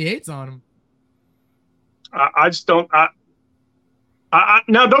know why he hates on them. I just don't. Now,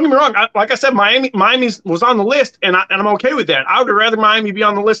 don't get me wrong. Like I said, Miami was on the list, and I'm okay with that. I would rather Miami be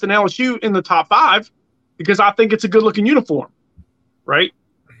on the list than LSU in the top 5 because I think it's a good-looking uniform, right?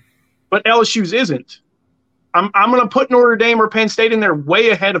 But LSU's isn't. I'm going to put Notre Dame or Penn State in there way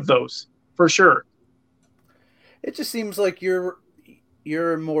ahead of those for sure. It just seems like you're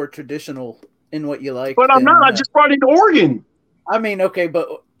more traditional in what you like. But I'm not. I just brought in Oregon. Okay,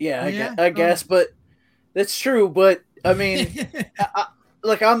 but I guess, but that's true. But I'm looking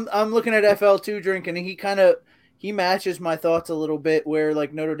at FL2 drinking, and he matches my thoughts a little bit. Where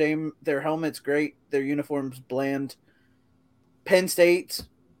like Notre Dame, their helmet's great, their uniform's bland. Penn State's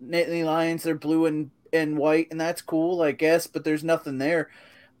Nittany Lions, they're blue and white, and that's cool, I guess. But there's nothing there.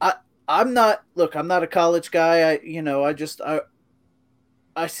 I'm not a college guy.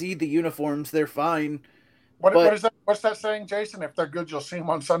 I see the uniforms, they're fine. What is that? What's that saying, Jason? If they're good, you'll see them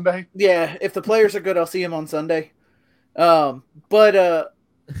on Sunday. Yeah, if the players are good, I'll see them on Sunday. But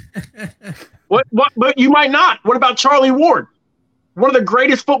you might not. What about Charlie Ward? One of the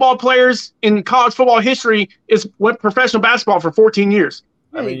greatest football players in college football history went professional basketball for 14 years.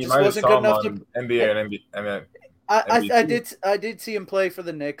 You might have saw him on NBA and I did see him play for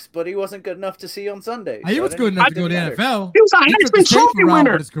the Knicks, but he wasn't good enough to see on Sunday. He was good enough to go to the NFL. He was a Heisman Trophy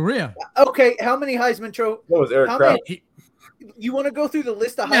winner. His career. Okay, how many Heisman Trophy? That was Eric Crouch. You want to go through the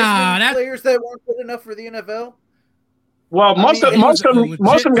list of Heisman players that weren't good enough for the NFL? Well, most of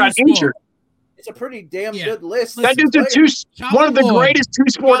them got injured. It's a pretty damn good list. That dude's one of the greatest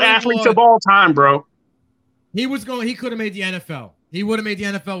two-sport athletes of all time, bro. He could have made the NFL. He would have made the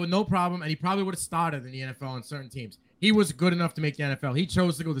NFL with no problem, and he probably would have started in the NFL on certain teams. He was good enough to make the NFL. He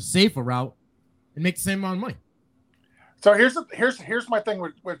chose to go the safer route and make the same amount of money. So here's my thing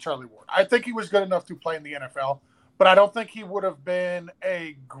with Charlie Ward. I think he was good enough to play in the NFL, but I don't think he would have been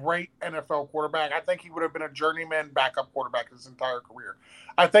a great NFL quarterback. I think he would have been a journeyman backup quarterback his entire career.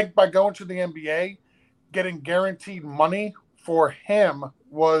 I think by going to the NBA, getting guaranteed money for him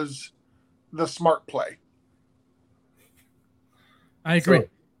was the smart play. I agree. So,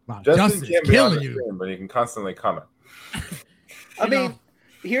 wow, Justin can't be on the you. stream, but he can constantly comment.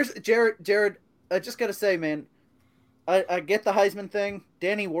 Here's Jared. I just got to say, man, I get the Heisman thing.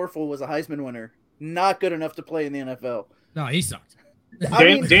 Danny Werfel was a Heisman winner. Not good enough to play in the NFL. No, he sucked.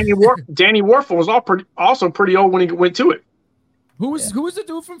 Danny Werfel was also pretty old when he went to it. Who was the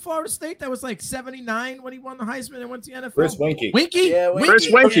dude from Florida State that was like 79 when he won the Heisman and went to the NFL? Chris Weinke. Yeah,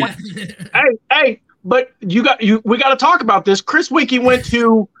 Chris Weinke. Hey, but we got to talk about this. Chris Weinke went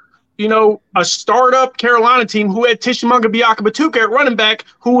to, a startup Carolina team who had Tishimunga Biaka-Batuka at running back,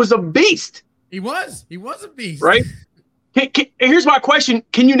 who was a beast. He was a beast, right? Here's my question: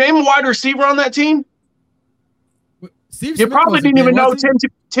 can you name a wide receiver on that team? You probably didn't even know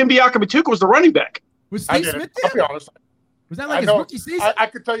Tim Biaka-Batuka was the running back. Was Steve Smith there? I'll be honest. Was that like his rookie season? I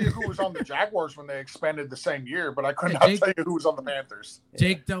could tell you who was on the Jaguars when they expanded the same year, but I could not tell you who was on the Panthers.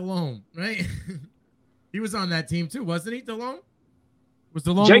 Jake Delhomme, right? He was on that team too, wasn't he? Delhomme? Was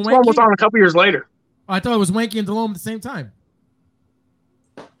Delhomme? Jake Delhomme was on a couple years later. Oh, I thought it was Weinke and Delhomme at the same time.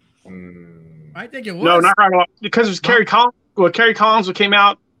 I think it was. No, not right. Because it was Kerry Collins. Well, Kerry Collins came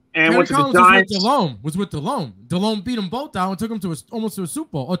out and went to the Giants. Was with Delhomme. Delhomme beat them both out and took them to almost to a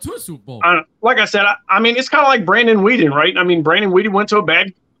Super Bowl or to a Super Bowl. Like I said, it's kind of like Brandon Weeden, right? Brandon Weeden went to a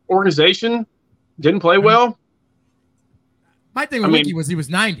bad organization, didn't play well. My thing with Weinke was he was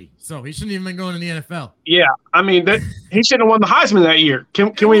 90, so he shouldn't even been going to the NFL. Yeah, he shouldn't have won the Heisman that year.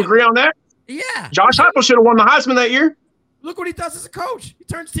 Can we agree on that? Yeah. Josh Heupel should have won the Heisman that year. Look what he does as a coach. He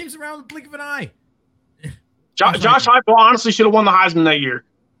turns teams around with the blink of an eye. Josh Heupel honestly should have won the Heisman that year.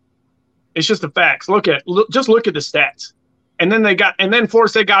 It's just the facts. Look at the stats. And then Florida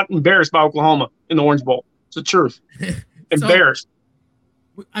State got embarrassed by Oklahoma in the Orange Bowl. It's the truth. Embarrassed.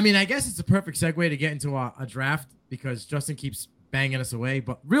 I mean, I guess it's a perfect segue to get into a draft because Justin keeps banging us away.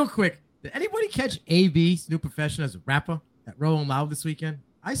 But real quick, did anybody catch AB's new profession as a rapper at Rolling Loud this weekend?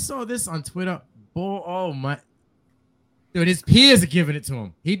 I saw this on Twitter. Oh my. Dude, his peers are giving it to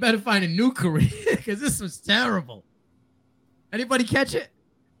him. He better find a new career because this was terrible. Anybody catch it?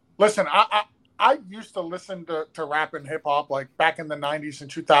 Listen, I used to listen to rap and hip hop like back in the 90s and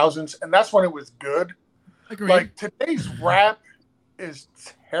 2000s, and that's when it was good. Agreed. Like today's rap is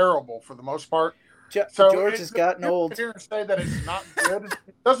terrible for the most part. George has gotten old. Here and say that it's not good.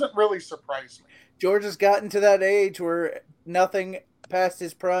 It doesn't really surprise me. George has gotten to that age where nothing past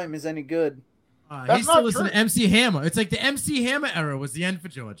his prime is any good. He's still listening to MC Hammer. It's like the MC Hammer era was the end for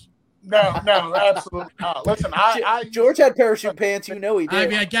George. No, absolutely not. Listen, George had parachute pants. You know he did. I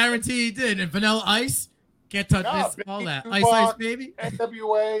mean, I guarantee he did. And Vanilla Ice, can't touch this, all that. Ice, baby.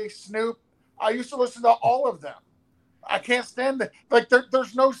 NWA, Snoop. I used to listen to all of them. I can't stand it. Like,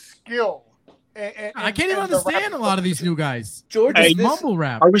 there's no skill. I can't even understand a lot of these new guys. George is mumble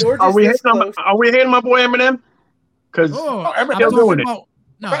rap. Are we hating my boy Eminem? Because Eminem's doing it.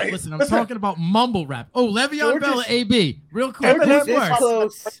 No, listen, I'm talking about mumble rap. Oh, Le'Veon Bell at AB. Real quick. Eminem Who's worse?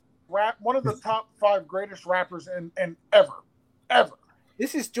 Close. Rap, one of the top 5 greatest rappers in ever.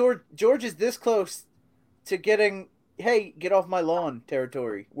 This is George. George is this close to getting, hey, get off my lawn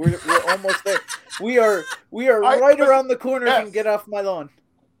territory. We're almost there. We are right around the corner from get off my lawn.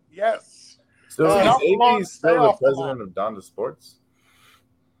 Yes. So is AB still the president of Donda Sports?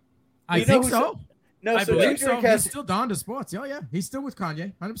 I think so. No, I so believe so. Drink has, he's still Donda Sports. Oh, yeah. He's still with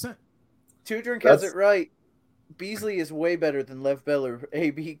Kanye, 100%. Two Drink has it right. Beasley is way better than Lev Bell or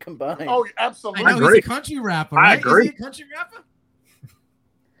AB combined. Oh, absolutely. I know he's a country rapper, right? I agree. Is he a country rapper?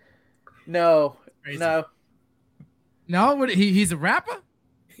 No. Crazy. No. What, he's a rapper?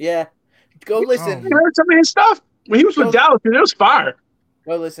 Yeah. Go listen. You heard some of his stuff? When he was with Dallas, it was fire.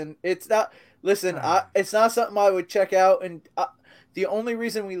 Go listen. It's not. Listen, it's not something I would check out. And the only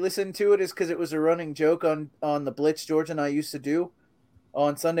reason we listened to it is because it was a running joke on the Blitz George and I used to do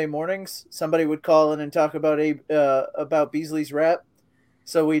on Sunday mornings. Somebody would call in and talk about Beasley's rap,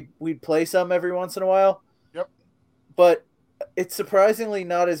 so we'd play some every once in a while. Yep. But it's surprisingly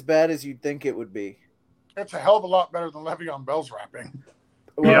not as bad as you'd think it would be. It's a hell of a lot better than Le'Veon Bell's rapping.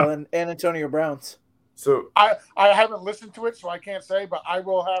 Well, and Antonio Brown's. So I haven't listened to it, so I can't say, but I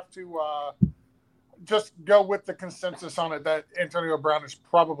will have to just go with the consensus on it that Antonio Brown is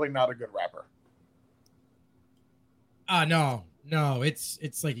probably not a good rapper. No,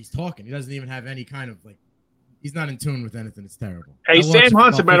 it's like he's talking. He doesn't even have any kind of he's not in tune with anything. It's terrible. Hey, Sam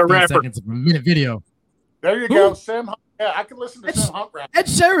Hunt's a better rapper. Seconds of a minute video. There you go, Sam Hunt. Yeah, I can listen to Sam Hunt rap. Ed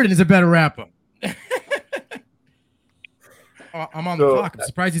Sheridan is a better rapper. I'm on the clock. I'm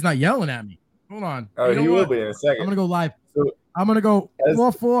surprised he's not yelling at me. Hold on. Oh, he will be in a second. I'm gonna go live. So, I'm gonna go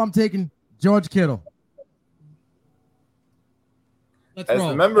 4-4. I'm taking George Kittle. Let's as roll.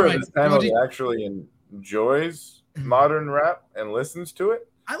 the member of right, this panel Georgie. that actually enjoys modern rap and listens to it,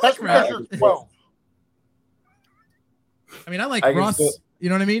 I like That's rap. because you're 12. I mean, I like I can Russ. still- You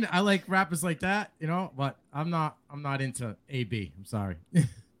know what I mean? I like rappers like that. But I'm not into AB. I'm sorry. Hey,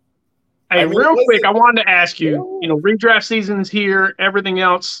 I mean, real listen- quick, I wanted to ask you, redraft season's here, everything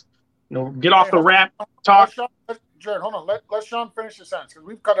else, get off the rap talk. Jared, hold on. Let Sean finish his sentence because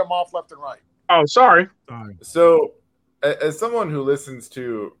we've cut him off left and right. Oh, sorry. Sorry. So, as someone who listens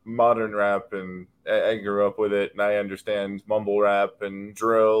to modern rap and I grew up with it and I understand mumble rap and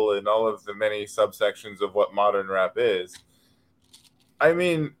drill and all of the many subsections of what modern rap is, I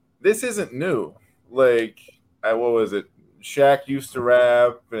mean, this isn't new. Like, what was it? Shaq used to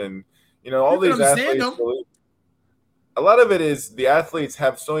rap and, all You can these understand athletes. them. A lot of it is the athletes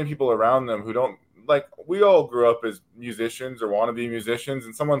have so many people around them who don't, we all grew up as musicians or want to be musicians,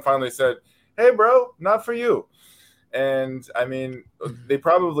 and someone finally said, hey, bro, not for you. And, I mean, they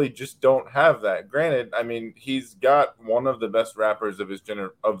probably just don't have that. Granted, I mean, he's got one of the best rappers of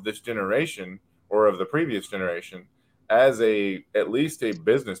this generation or of the previous generation as at least a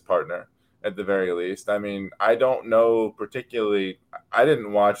business partner at the very least. I mean, I don't know particularly. I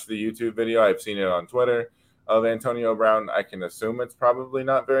didn't watch the YouTube video. I've seen it on Twitter of Antonio Brown. I can assume it's probably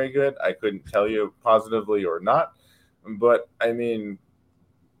not very good. I couldn't tell you positively or not. But, I mean,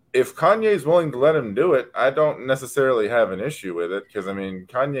 if Kanye is willing to let him do it, I don't necessarily have an issue with it because, I mean,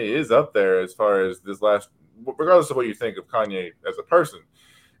 Kanye is up there as far as this last – regardless of what you think of Kanye as a person.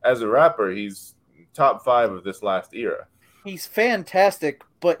 As a rapper, he's top 5 of this last era. He's fantastic,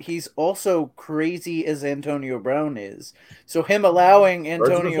 but he's also crazy as Antonio Brown is. So him allowing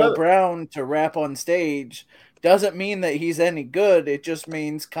Antonio Brown to rap on stage doesn't mean that he's any good. It just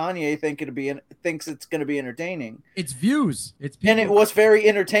means Kanye thinks it's going to be entertaining. It's views. And it was very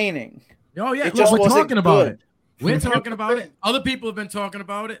entertaining. Oh yeah, it just we're talking about it. We're talking about it. Other people have been talking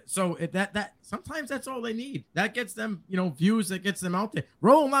about it. So that sometimes that's all they need. That gets them, views. That gets them out there.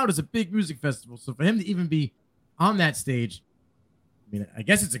 Rolling Loud is a big music festival. So for him to even be on that stage, I mean, I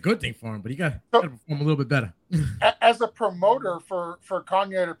guess it's a good thing for him. But he got to perform a little bit better. As a promoter for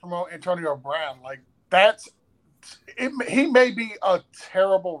Kanye to promote Antonio Brown, like he may be a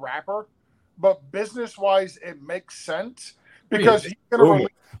terrible rapper, but business wise, it makes sense because he's going to release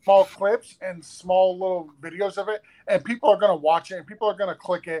small clips and small little videos of it, and people are going to watch it, and people are going to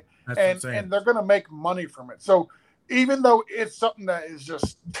click it, and they're going to make money from it. So even though it's something that is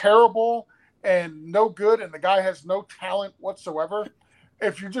just terrible and no good, and the guy has no talent whatsoever,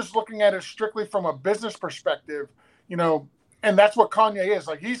 if you're just looking at it strictly from a business perspective, and that's what Kanye is.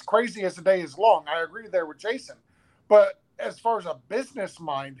 Like, he's crazy as the day is long. I agree there with Jason. But as far as a business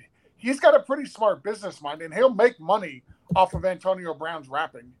mind, he's got a pretty smart business mind, and he'll make money off of Antonio Brown's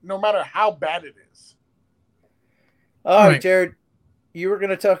rapping, no matter how bad it is. All right, Jared, you were going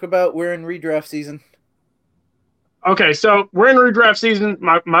to talk about we're in redraft season. Okay, so we're in redraft season.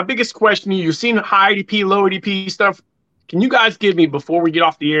 My biggest question, you've seen high ADP, low ADP stuff. Can you guys give me, before we get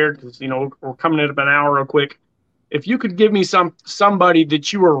off the air, because, we're coming at about an hour real quick, if you could give me somebody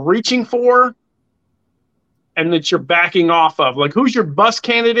that you are reaching for and that you're backing off of, like who's your bust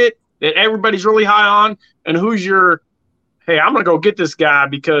candidate that everybody's really high on, and who's your, hey, I'm going to go get this guy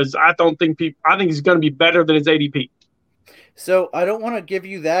because I think he's going to be better than his ADP. So I don't want to give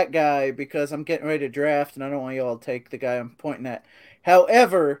you that guy because I'm getting ready to draft, and I don't want you all to take the guy I'm pointing at.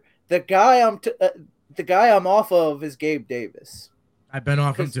 However, the guy I'm off of is Gabe Davis. I've been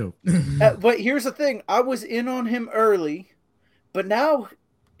off him too. But here's the thing: I was in on him early, but now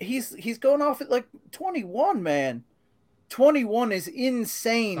he's going off at like 21. Man, 21 is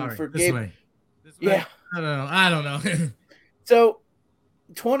insane for Gabe. This way. I don't know. So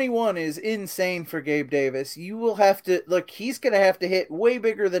 21 is insane for Gabe Davis. You will have to he's going to have to hit way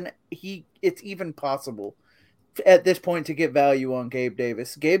bigger than it's even possible at this point to get value on Gabe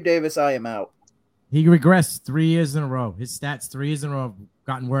Davis. Gabe Davis, I am out. He regressed 3 years in a row. His stats 3 years in a row have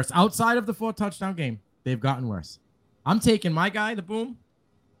gotten worse. Outside of the 4-touchdown game, they've gotten worse. I'm taking my guy, the boom,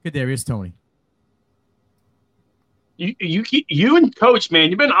 Kadarius Toney. You and Coach, man,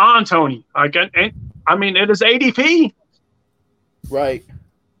 you've been on Toney. And I mean, it is ADP. Right.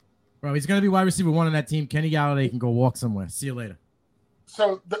 Bro, he's going to be wide receiver 1 on that team. Kenny Galladay can go walk somewhere. See you later.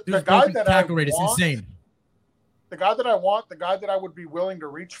 So the guy that tackle rate is insane. The guy that I want, the guy that I would be willing to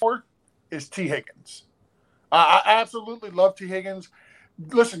reach for is T. Higgins. I absolutely love T. Higgins.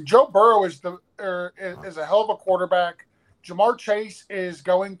 Listen, Joe Burrow is a hell of a quarterback. Jamar Chase is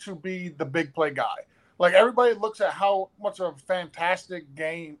going to be the big play guy. Like, everybody looks at how much of a fantastic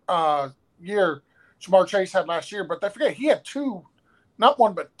year Jamar Chase had last year, but they forget he had two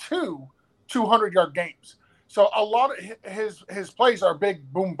 200-yard games. So a lot of his plays are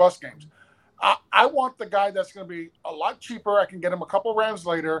big boom bust games. I want the guy that's going to be a lot cheaper. I can get him a couple rounds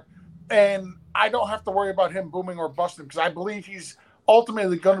later, and I don't have to worry about him booming or busting because I believe he's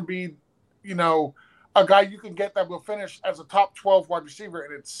ultimately going to be, a guy you can get that will finish as a top 12 wide receiver,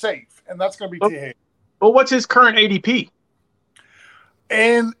 and it's safe. And that's going to be T. Higgins. Well, what's his current ADP?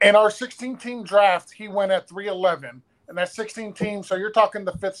 In our 16-team draft, he went at 311, and that's 16 teams. So you're talking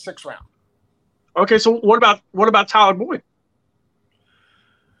the 5th, 6th round. Okay, so what about Tyler Boyd?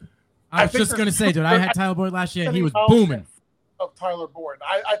 I was just going to say, dude, I had Tyler Boyd last year, and he was booming. Of Tyler Boyd.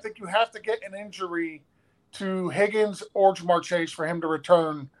 I think you have to get an injury to Higgins or Jamar Chase for him to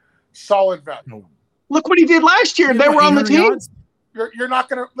return solid value. Look what he did last year. They were on the team. You're not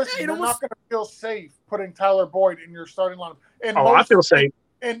going to listen. You're not going to feel safe putting Tyler Boyd in your starting lineup. I feel safe.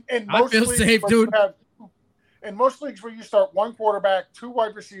 I feel safe, dude. In most leagues where you start one quarterback, 2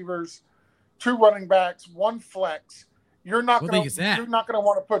 wide receivers, 2 running backs, 1 flex, you're not going to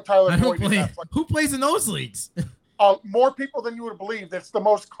want to put Tyler Boyd in that flex. Who plays in those leagues? More people than you would believe. That's the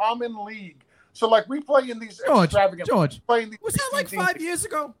most common league. So, we play in these extravagant. George, was that like 5 years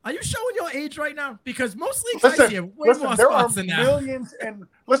ago? Are you showing your age right now? Because most leagues I see have way more spots than now.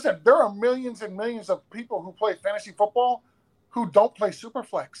 There are millions and millions of people who play fantasy football who don't play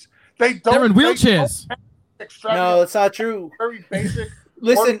Superflex. They're in wheelchairs. No, it's not true. Very basic.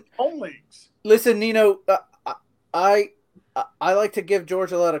 Home leagues. Listen, Nino, I like to give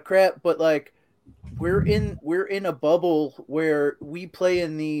George a lot of crap, but we're in a bubble where we play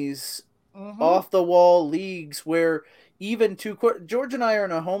in these off the wall leagues where even George and I are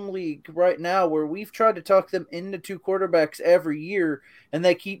in a home league right now where we've tried to talk them into 2 quarterbacks every year, and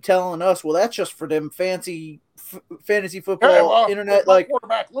they keep telling us, well, that's just for them fancy fantasy football internet. If my like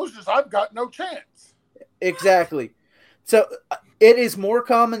quarterback loses, I've got no chance. Exactly. So it is more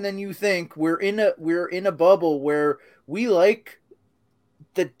common than you think. We're in a bubble where we like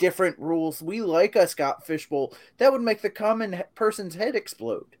the different rules. We like a Scott Fishbowl. That would make the common person's head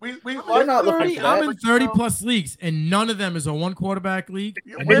explode. We They're not looking for that. I'm in 30 plus leagues, and none of them is a 1 quarterback league.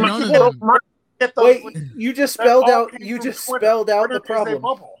 And Where none did of you them. Wait, you just spelled out. You from just Twitter. spelled out Twitter the problem. is a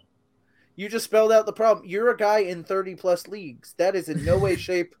bubble. You just spelled out the problem. You're a guy in 30 plus leagues. That is in no way,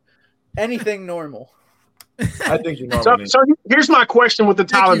 shape, anything normal. I think you know. So here's my question with the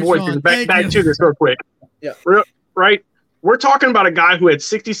Tyler you, Boyd. Sean. Back Thank to you. this real quick. Yeah. Right. We're talking about a guy who had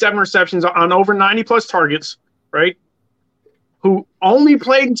 67 receptions on over 90 plus targets, right? Who only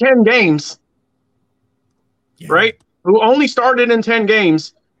played in 10 games, right? Who only started in 10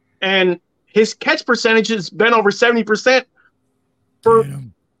 games, and his catch percentage has been over 70% for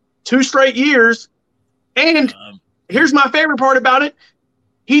 2 straight years. And here's my favorite part about it.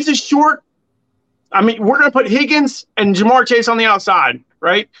 He's a short. I mean, we're going to put Higgins and Jamar Chase on the outside,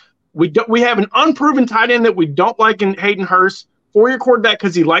 right? We have an unproven tight end that we don't like in Hayden Hurst, 4-year quarterback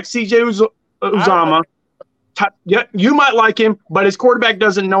because he likes CJ Uzama. Yeah, you might like him, but his quarterback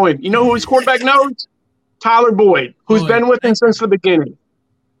doesn't know him. You know who his quarterback knows? Tyler Boyd, who's been with him since the beginning.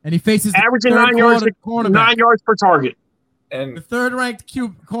 And he faces averaging 9 yards per target. And the third-ranked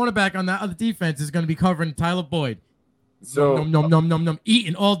cornerback on that other defense is going to be covering Tyler Boyd. So nom,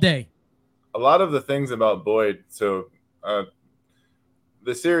 eating all day. A lot of the things about Boyd. So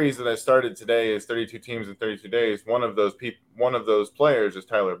the series that I started today is 32 teams in 32 days. One of those players is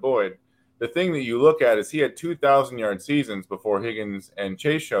Tyler Boyd. The thing that you look at is he had 2,000-yard seasons before Higgins and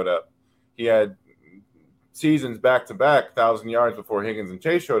Chase showed up. He had seasons back-to-back, 1,000 yards before Higgins and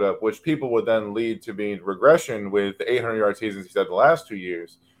Chase showed up, which people would then lead to being regression with the 800-yard seasons he's had the last 2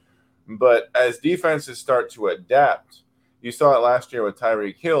 years. But as defenses start to adapt, you saw it last year with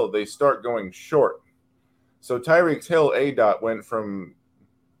Tyreek Hill, they start going short. So Tyreek Hill ADOT went from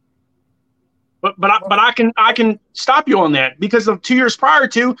But I can stop you on that because of 2 years prior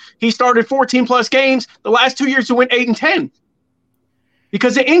to, he started 14 plus games. The last 2 years he went 8 and 10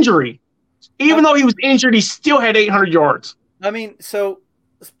 because of injury. Even though he was injured, he still had 800 yards. I mean,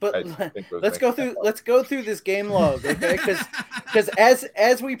 let's go through this game log, okay? Because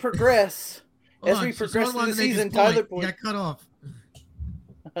as we progress through the season, Tyler Boyd got cut off.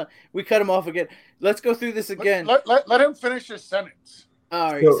 We cut him off again. Let's go through this again. Let him finish his sentence.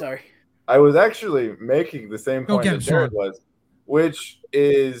 All right, sorry. I was actually making the same point that Jared was, which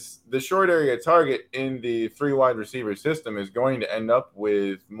is the short area target in the 3 wide receiver system is going to end up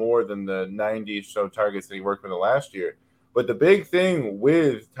with more than the 90 so targets that he worked with last year. But the big thing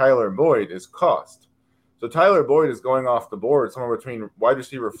with Tyler Boyd is cost. So Tyler Boyd is going off the board somewhere between wide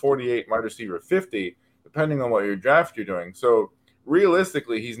receiver 48 and wide receiver 50, depending on what your draft you're doing. So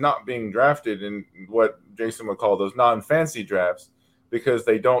realistically, he's not being drafted in what Jason would call those non-fancy drafts because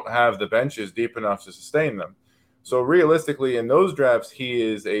they don't have the benches deep enough to sustain them. So realistically, in those drafts, he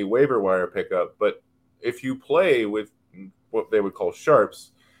is a waiver wire pickup. But if you play with what they would call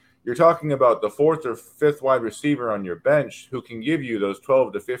sharps, you're talking about the 4th or 5th wide receiver on your bench who can give you those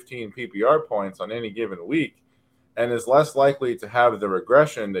 12 to 15 PPR points on any given week and is less likely to have the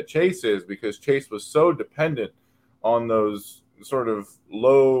regression that Chase is because Chase was so dependent on those sort of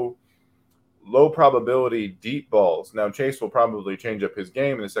low probability deep balls. Now, Chase will probably change up his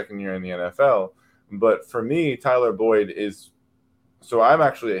game in the second year in the NFL. But for me, Tyler Boyd is – so I'm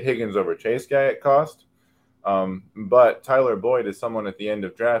actually a Higgins over Chase guy at cost. But Tyler Boyd is someone at the end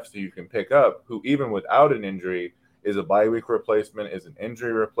of drafts who you can pick up who, even without an injury, is a bye week replacement, is an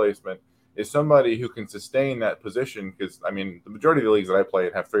injury replacement, is somebody who can sustain that position because, I mean, the majority of the leagues that I play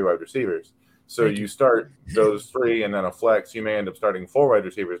have 3 wide receivers. So you start those 3 and then a flex. You may end up starting 4 wide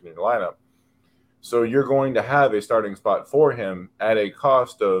receivers in your lineup. So you're going to have a starting spot for him at a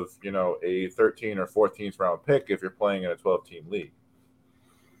cost of, a 13 or 14th round pick if you're playing in a 12-team league.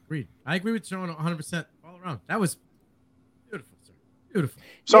 Agreed. I agree with Sean 100% all around. That was beautiful, sir. Beautiful.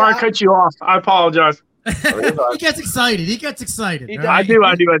 Sorry, I cut you off. I apologize. He gets excited. I do.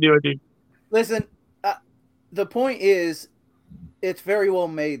 Listen, the point is, it's very well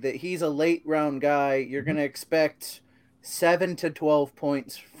made that he's a late round guy. You're going to expect 7 to 12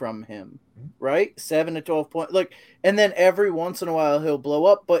 points from him, right? 7 to 12 points. And then every once in a while he'll blow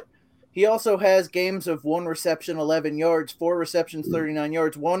up, but he also has games of 1 reception, 11 yards, 4 receptions, 39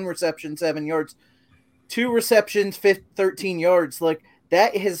 yards, 1 reception, 7 yards, 2 receptions, 13 yards.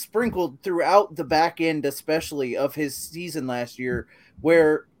 that has sprinkled throughout the back end, especially of his season last year,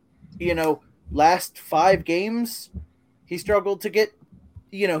 where, last 5 games, he struggled to get,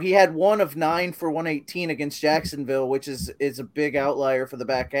 he had 1 of 9 for 118 against Jacksonville, which is a big outlier for the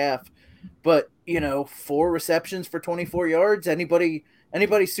back half. But, 4 receptions for 24 yards. Anybody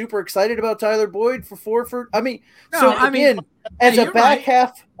super excited about Tyler Boyd for 4 for? As a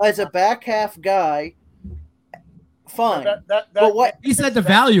back half guy, fine. But what he said the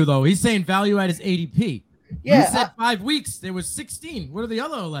value though, he's saying value at his ADP. Yeah, you said 5 weeks. There was 16. What are the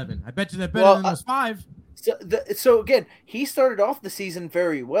other 11? I bet you they're better than those 5. So again, he started off the season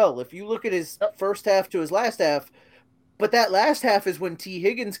very well. If you look at his first half to his last half, but that last half is when T.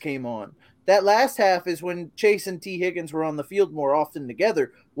 Higgins came on. That last half is when Chase and T. Higgins were on the field more often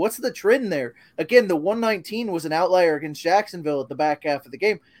together. What's the trend there? Again, the 119 was an outlier against Jacksonville at the back half of the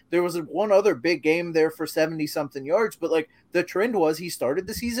game. There was one other big game there for 70-something yards, but the trend was he started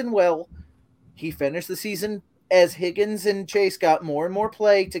the season well. He finished the season as Higgins and Chase got more and more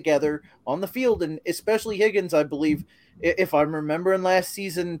play together on the field, and especially Higgins, I believe, if I'm remembering last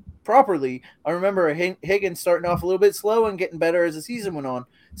season properly, I remember Higgins starting off a little bit slow and getting better as the season went on.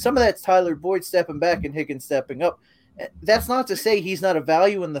 Some of that's Tyler Boyd stepping back and Higgins stepping up. That's not to say he's not a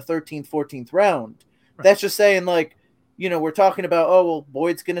value in the 13th, 14th round. Right. That's just saying, we're talking about,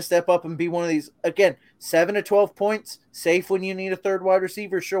 Boyd's going to step up and be one of these. Again, 7 to 12 points, safe when you need a third wide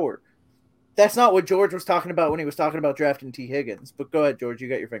receiver, sure. That's not what George was talking about when he was talking about drafting T. Higgins. But go ahead, George. You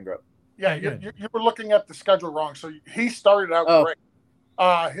got your finger up. Yeah, you were looking at the schedule wrong. So he started out great.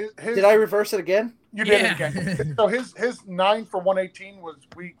 Did I reverse it again? You did it again. So his 9 for 118 was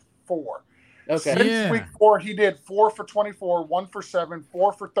week 4. Okay. Since week 4, he did 4 for 24, 1 for 7,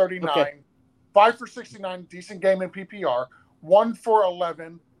 4 for 39, 5 for 69, decent game in PPR, 1 for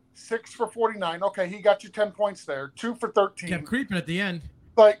 11, 6 for 49. Okay, he got you 10 points there. 2 for 13. Kept creeping at the end.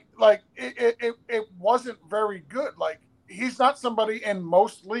 It wasn't very good. He's not somebody in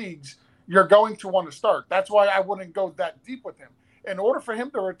most leagues you're going to want to start. That's why I wouldn't go that deep with him. In order for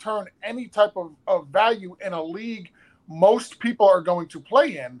him to return any type of value in a league most people are going to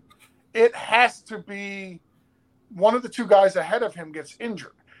play in, it has to be one of the 2 guys ahead of him gets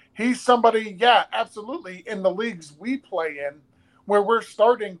injured. He's somebody, absolutely, in the leagues we play in, where we're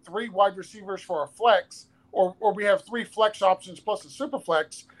starting 3 wide receivers for a flex, or we have 3 flex options plus a super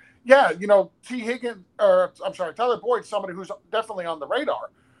flex. T. Higgins, Tyler Boyd, somebody who's definitely on the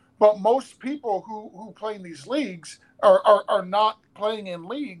radar. But most people who play in these leagues are not playing in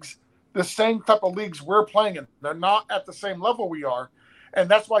leagues the same type of leagues we're playing in. They're not at the same level we are. And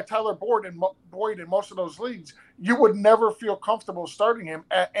that's why Tyler Boyd in most of those leagues, you would never feel comfortable starting him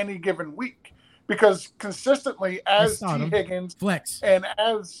at any given week. Because consistently, as T. Higgins flex and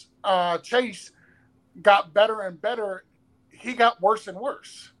as Chase got better and better, he got worse and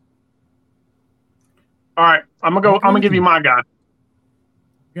worse. All right, I'm gonna give you my guy.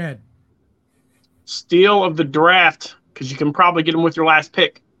 Good. Steal of the draft, because you can probably get him with your last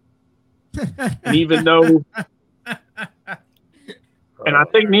pick. And even though, and I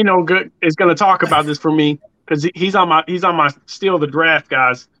think Nino is going to talk about this for me because he's on my steal of the draft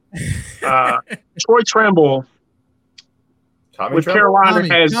guys. Troy Tremble. Tommy Carolina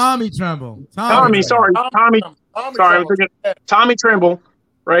has Tommy Tremble. Tommy Tremble,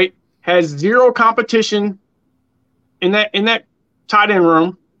 right, has 0 competition in that tight end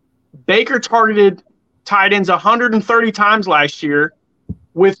room. Baker targeted tight ends 130 times last year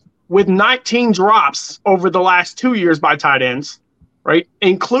with 19 drops over the last 2 years by tight ends, right,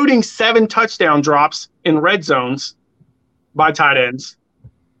 including 7 touchdown drops in red zones by tight ends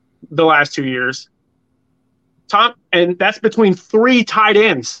the last 2 years. And that's between 3 tight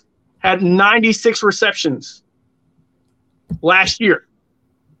ends, had 96 receptions last year.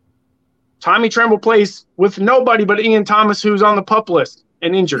 Tommy Tremble plays with nobody but Ian Thomas, who's on the PUP list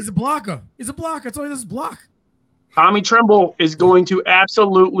and injured. He's a blocker. That's all he does is block. Tommy Tremble is going to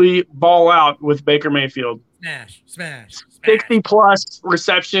absolutely ball out with Baker Mayfield. Smash. 60-plus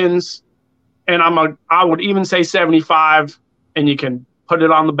receptions, and I would even say 75, and you can put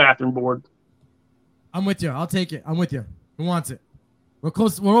it on the bathroom board. I'm with you. I'll take it. I'm with you. Who wants it? We're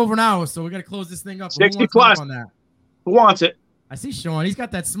close. We're over an hour, so we got to close this thing up. 60-plus. On that? Who wants it? I see Sean. He's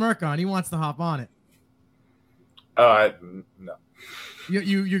got that smirk on. He wants to hop on it. No.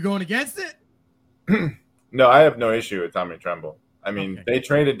 You're going against it? No, I have no issue with Tommy Tremble. I mean, They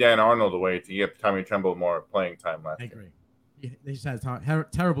traded Dan Arnold away to give Tommy Tremble more playing time last year. I agree. They just had a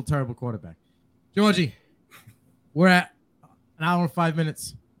terrible quarterback. Georgie, we're at an hour and 5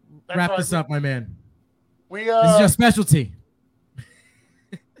 minutes. Wrap this up, my man. This is your specialty.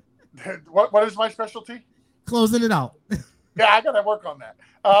 What is my specialty? Closing it out. Yeah, I got to work on that.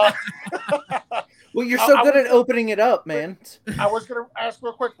 Well, you're so good at opening it up, man. I was going to ask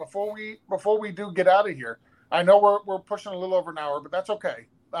real quick before we do get out of here. I know we're pushing a little over an hour, but that's okay.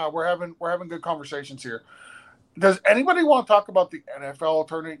 We're having good conversations here. Does anybody want to talk about the NFL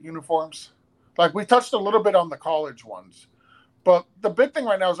alternate uniforms? Like, we touched a little bit on the college ones, but the big thing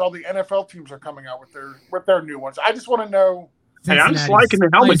right now is all the NFL teams are coming out with their new ones. I just want to know. Hey, I'm just liking the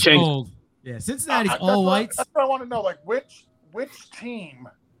helmet change. Gold. Yeah, Cincinnati's all whites. That's what I want to know. Like, which team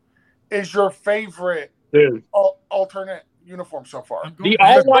is your favorite alternate uniform so far? The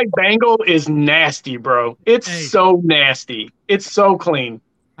all-white Bengal is nasty, bro. It's so nasty. It's so clean.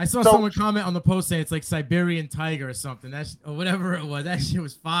 I saw someone comment on the post saying it's like Siberian tiger or something. Or whatever it was. That shit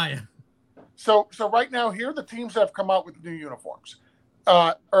was fire. So right now, here are the teams that have come out with new uniforms,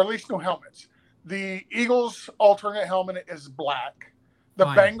 or at least new helmets. The Eagles' alternate helmet is black. The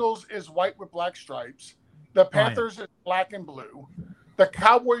Bengals is white with black stripes. The Panthers is black and blue. The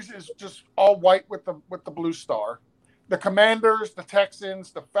Cowboys is just all white with the blue star. The Commanders, the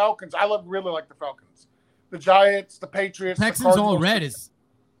Texans, the Falcons. I really like the Falcons. The Giants, the Patriots. Texans all red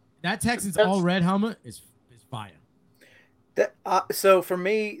that Texans all red helmet is fire. So for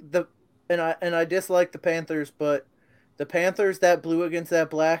me, I dislike the Panthers, but the Panthers, that blue against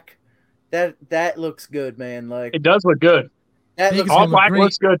that black, that looks good, man. Like, it does look good. All black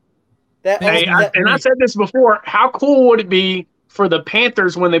looks good. I said this before. How cool would it be for the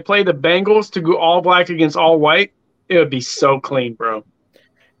Panthers when they play the Bengals to go all black against all white? It would be so clean, bro.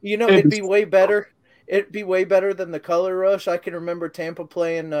 You know, it'd be way better. It'd be way better than the color rush. I can remember Tampa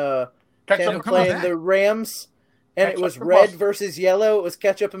playing the Rams, and it was red versus yellow. It was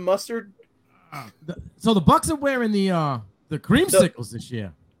ketchup and mustard. So the Bucs are wearing the creamsicles this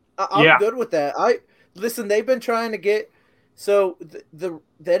year. I'm good with that. Listen. They've been trying to get. So the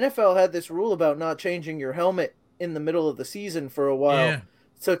NFL had this rule about not changing your helmet in the middle of the season for a while. Yeah.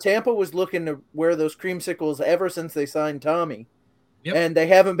 So Tampa was looking to wear those creamsicles ever since they signed Tommy. Yep. And they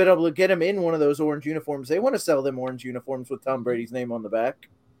haven't been able to get him in one of those orange uniforms. They want to sell them orange uniforms with Tom Brady's name on the back.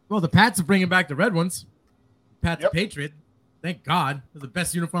 Well, the Pats are bringing back the red ones. Pat's a Patriot. Thank God. They're the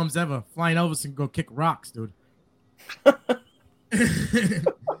best uniforms ever. Flying Elvis can go kick rocks, dude. I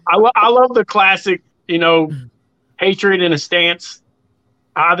love the classic, Patriot in a stance.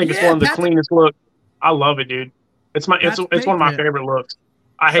 I think it's one of the cleanest looks. I love it, dude. It's one of my favorite looks.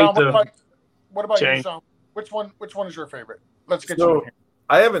 I hate what about you, Sean? Which one is your favorite? Let's get you in here.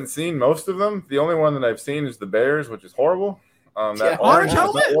 I haven't seen most of them. The only one that I've seen is the Bears, which is horrible. That orange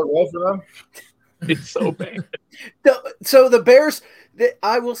helmet well for them. It's so bad. So the Bears,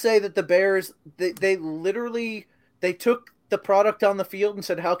 I will say that the Bears, they literally took the product on the field and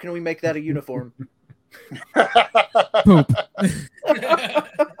said, "How can we make that a uniform?" Poop.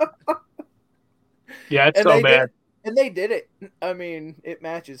 Yeah, it's so bad. And they did it. I mean, it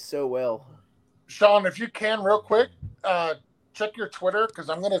matches so well. Sean, if you can, real quick, check your Twitter because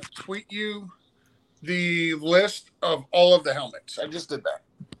I'm going to tweet you the list of all of the helmets. I just did that.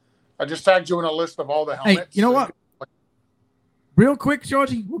 I just tagged you in a list of all the helmets. Hey, you know what? Real quick,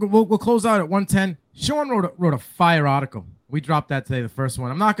 Georgie, we'll close out at 110. Sean wrote a fire article. We dropped that today, the first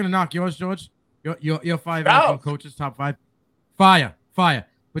one. I'm not going to knock yours, George. Your 5 NFL coaches, top 5. Fire.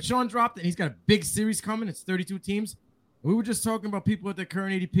 But Sean dropped it, and he's got a big series coming. It's 32 teams. We were just talking about people at their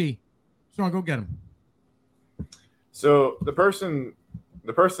current ADP. Sean, go get him. So the person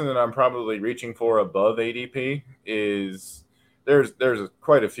that I'm probably reaching for above ADP is there's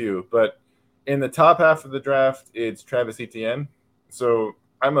quite a few, but in the top half of the draft, it's Travis Etienne. So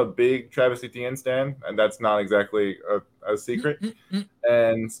I'm a big Travis Etienne stan, and that's not exactly a secret.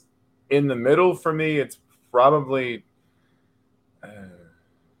 And in the middle for me, it's probably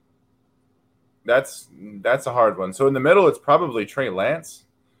that's a hard one. So in the middle, it's probably Trey Lance.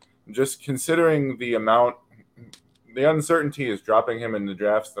 Just considering the uncertainty is dropping him in the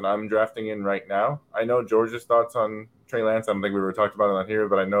drafts that I'm drafting in right now. I know George's thoughts on Trey Lance. I don't think we were talking about it on here,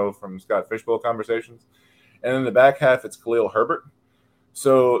 but I know from Scott Fishbowl conversations. And in the back half, it's Khalil Herbert.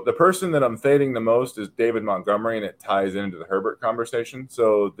 So the person that I'm fading the most is David Montgomery, and it ties into the Herbert conversation.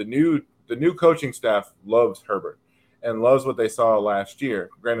 So the new coaching staff loves Herbert and loves what they saw last year.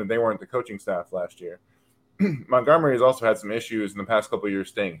 Granted, they weren't the coaching staff last year. Montgomery has also had some issues in the past couple of years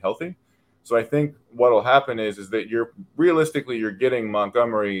staying healthy. So I think what will happen is that you're getting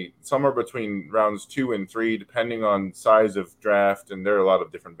Montgomery somewhere between rounds 2 and 3, depending on size of draft, and there are a lot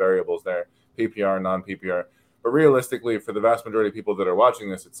of different variables there, PPR, non-PPR. But realistically, for the vast majority of people that are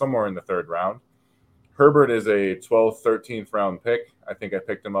watching this, it's somewhere in the 3rd round. Herbert is a 12th, 13th round pick. I think I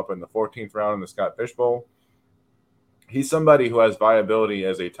picked him up in the 14th round in the Scott Fishbowl. He's somebody who has viability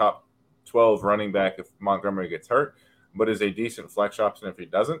as a top 12 running back if Montgomery gets hurt. but is a decent flex option if he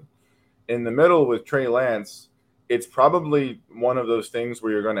doesn't. In the middle with Trey Lance, it's probably one of those things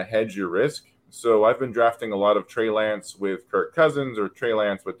where you're going to hedge your risk. So I've been drafting a lot of Trey Lance with Kirk Cousins or Trey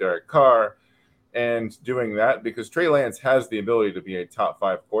Lance with Derek Carr, and doing that because Trey Lance has the ability to be a top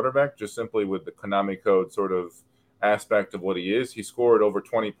 5 quarterback just simply with the Konami code sort of aspect of what he is. He scored over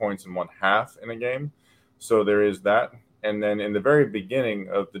 20 points in 1/2 in a game. So there is that. And then in the very beginning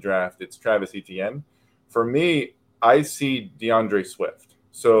of the draft, it's Travis Etienne. For me, I see DeAndre Swift.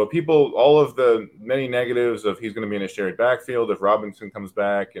 So people, all of the many negatives of he's going to be in a shared backfield if Robinson comes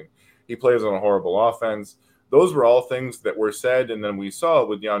back and he plays on a horrible offense, those were all things that were said and then we saw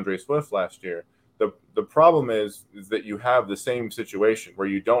with DeAndre Swift last year. The problem is that you have the same situation where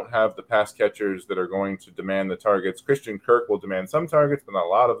you don't have the pass catchers that are going to demand the targets. Christian Kirk will demand some targets, but not a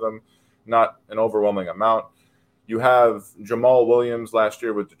lot of them, not an overwhelming amount. You have Jamal Williams last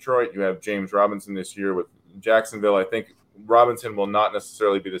year with Detroit. You have James Robinson this year with Jacksonville. I think Robinson will not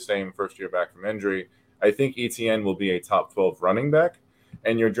necessarily be the same first year back from injury. I think ETN will be a top 12 running back,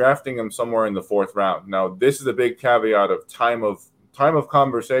 and you're drafting him somewhere in the 4th round. Now, this is a big caveat of time of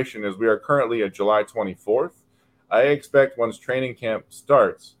conversation as we are currently at July 24th. I expect once training camp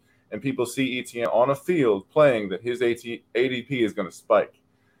starts and people see ETN on a field playing that his ADP is going to spike.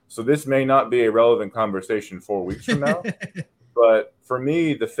 So this may not be a relevant conversation 4 weeks from now. But for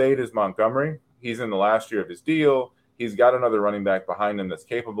me, the fade is Montgomery. He's in the last year of his deal. He's got another running back behind him that's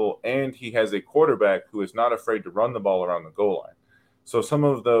capable, and he has a quarterback who is not afraid to run the ball around the goal line. So some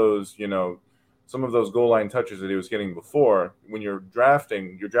of those goal line touches that he was getting before, when you're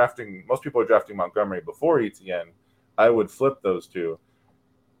drafting, most people are drafting Montgomery before ETN. I would flip those two.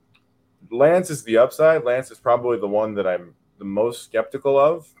 Lance is the upside. Lance is probably the one that I'm the most skeptical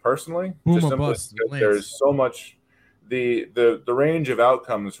of personally. Just simply because there's so much, the range of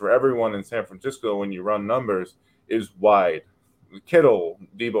outcomes for everyone in San Francisco when you run numbers is wide. Kittle,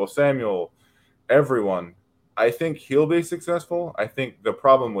 Deebo Samuel, everyone. I think he'll be successful. I think the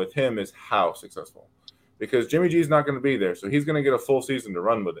problem with him is how successful, because Jimmy G is not going to be there. So he's going to get a full season to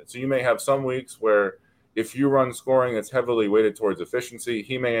run with it. So you may have some weeks where if you run scoring that's heavily weighted towards efficiency,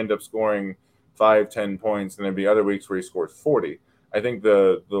 he may end up scoring 5-10 points, and there'd be other weeks where he scores 40. I think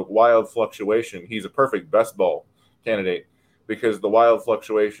the wild fluctuation, he's a perfect best ball candidate because the wild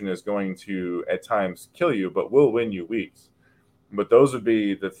fluctuation is going to at times kill you, but will win you weeks. But those would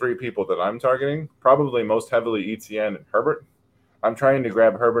be the 3 people that I'm targeting, probably most heavily ETN and Herbert. I'm trying to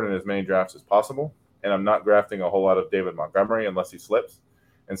grab Herbert in as many drafts as possible, and I'm not drafting a whole lot of David Montgomery unless he slips.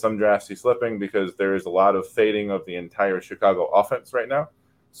 In some drafts, he's slipping because there is a lot of fading of the entire Chicago offense right now.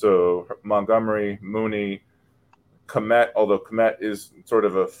 So Montgomery, Mooney, Kmet, although Kmet is sort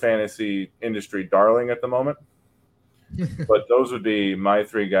of a fantasy industry darling at the moment. But those would be my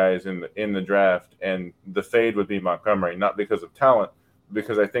 3 guys in the draft, and the fade would be Montgomery, not because of talent,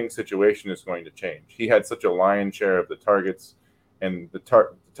 because I think situation is going to change. He had such a lion's share of the targets and the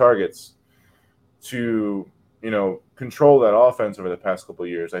targets to control that offense over the past couple of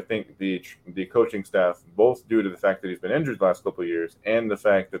years. I think the coaching staff, both due to the fact that he's been injured the last couple of years and the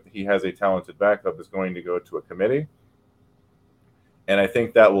fact that he has a talented backup, is going to go to a committee. And I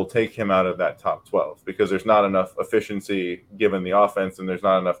think that will take him out of that top 12 because there's not enough efficiency given the offense and there's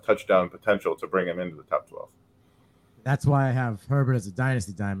not enough touchdown potential to bring him into the top 12. That's why I have Herbert as a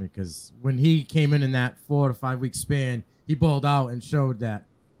dynasty diamond, because when he came in that 4 to 5 week span, he balled out and showed that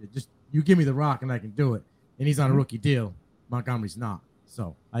just you give me the rock and I can do it. And he's on a rookie deal. Montgomery's not.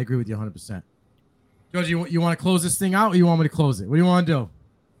 So I agree with you 100%. George, you want to close this thing out or you want me to close it? What do you want to do?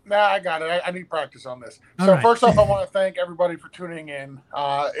 Nah, I got it. I need practice on this. All so right. First off, I want to thank everybody for tuning in.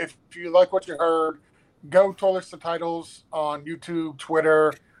 If you like what you heard, go Toilets to Titles on YouTube,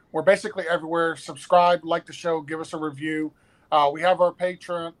 Twitter. We're basically everywhere. Subscribe, like the show, give us a review. We have our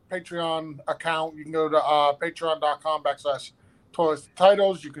Patreon account. You can go to patreon.com/Toilets to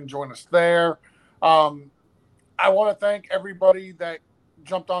Titles. You can join us there. I want to thank everybody that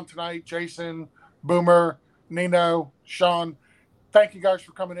jumped on tonight. Jason, Boomer, Nino, Sean. Thank you guys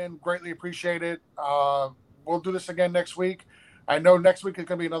for coming in. Greatly appreciate it. We'll do this again next week. I know next week is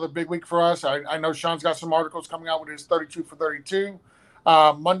going to be another big week for us. I know Sean's got some articles coming out with his 32 for 32.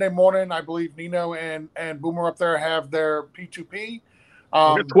 Monday morning, I believe Nino and Boomer up there have their P2P.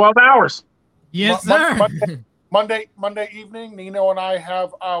 12 hours. Yes, sir. Monday evening, Nino and I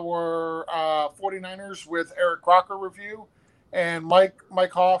have our 49ers with Eric Crocker review and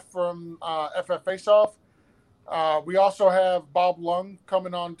Mike Hoff from FF Faceoff. We also have Bob Lung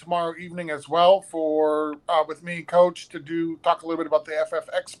coming on tomorrow evening as well for with me and Coach to talk a little bit about the FF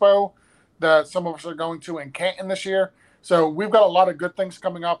Expo that some of us are going to in Canton this year. So we've got a lot of good things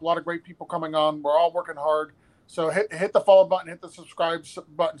coming up, a lot of great people coming on. We're all working hard. So hit the follow button, hit the subscribe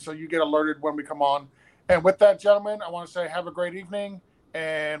button so you get alerted when we come on. And with that, gentlemen, I want to say have a great evening,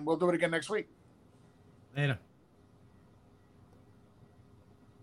 and we'll do it again next week. Later.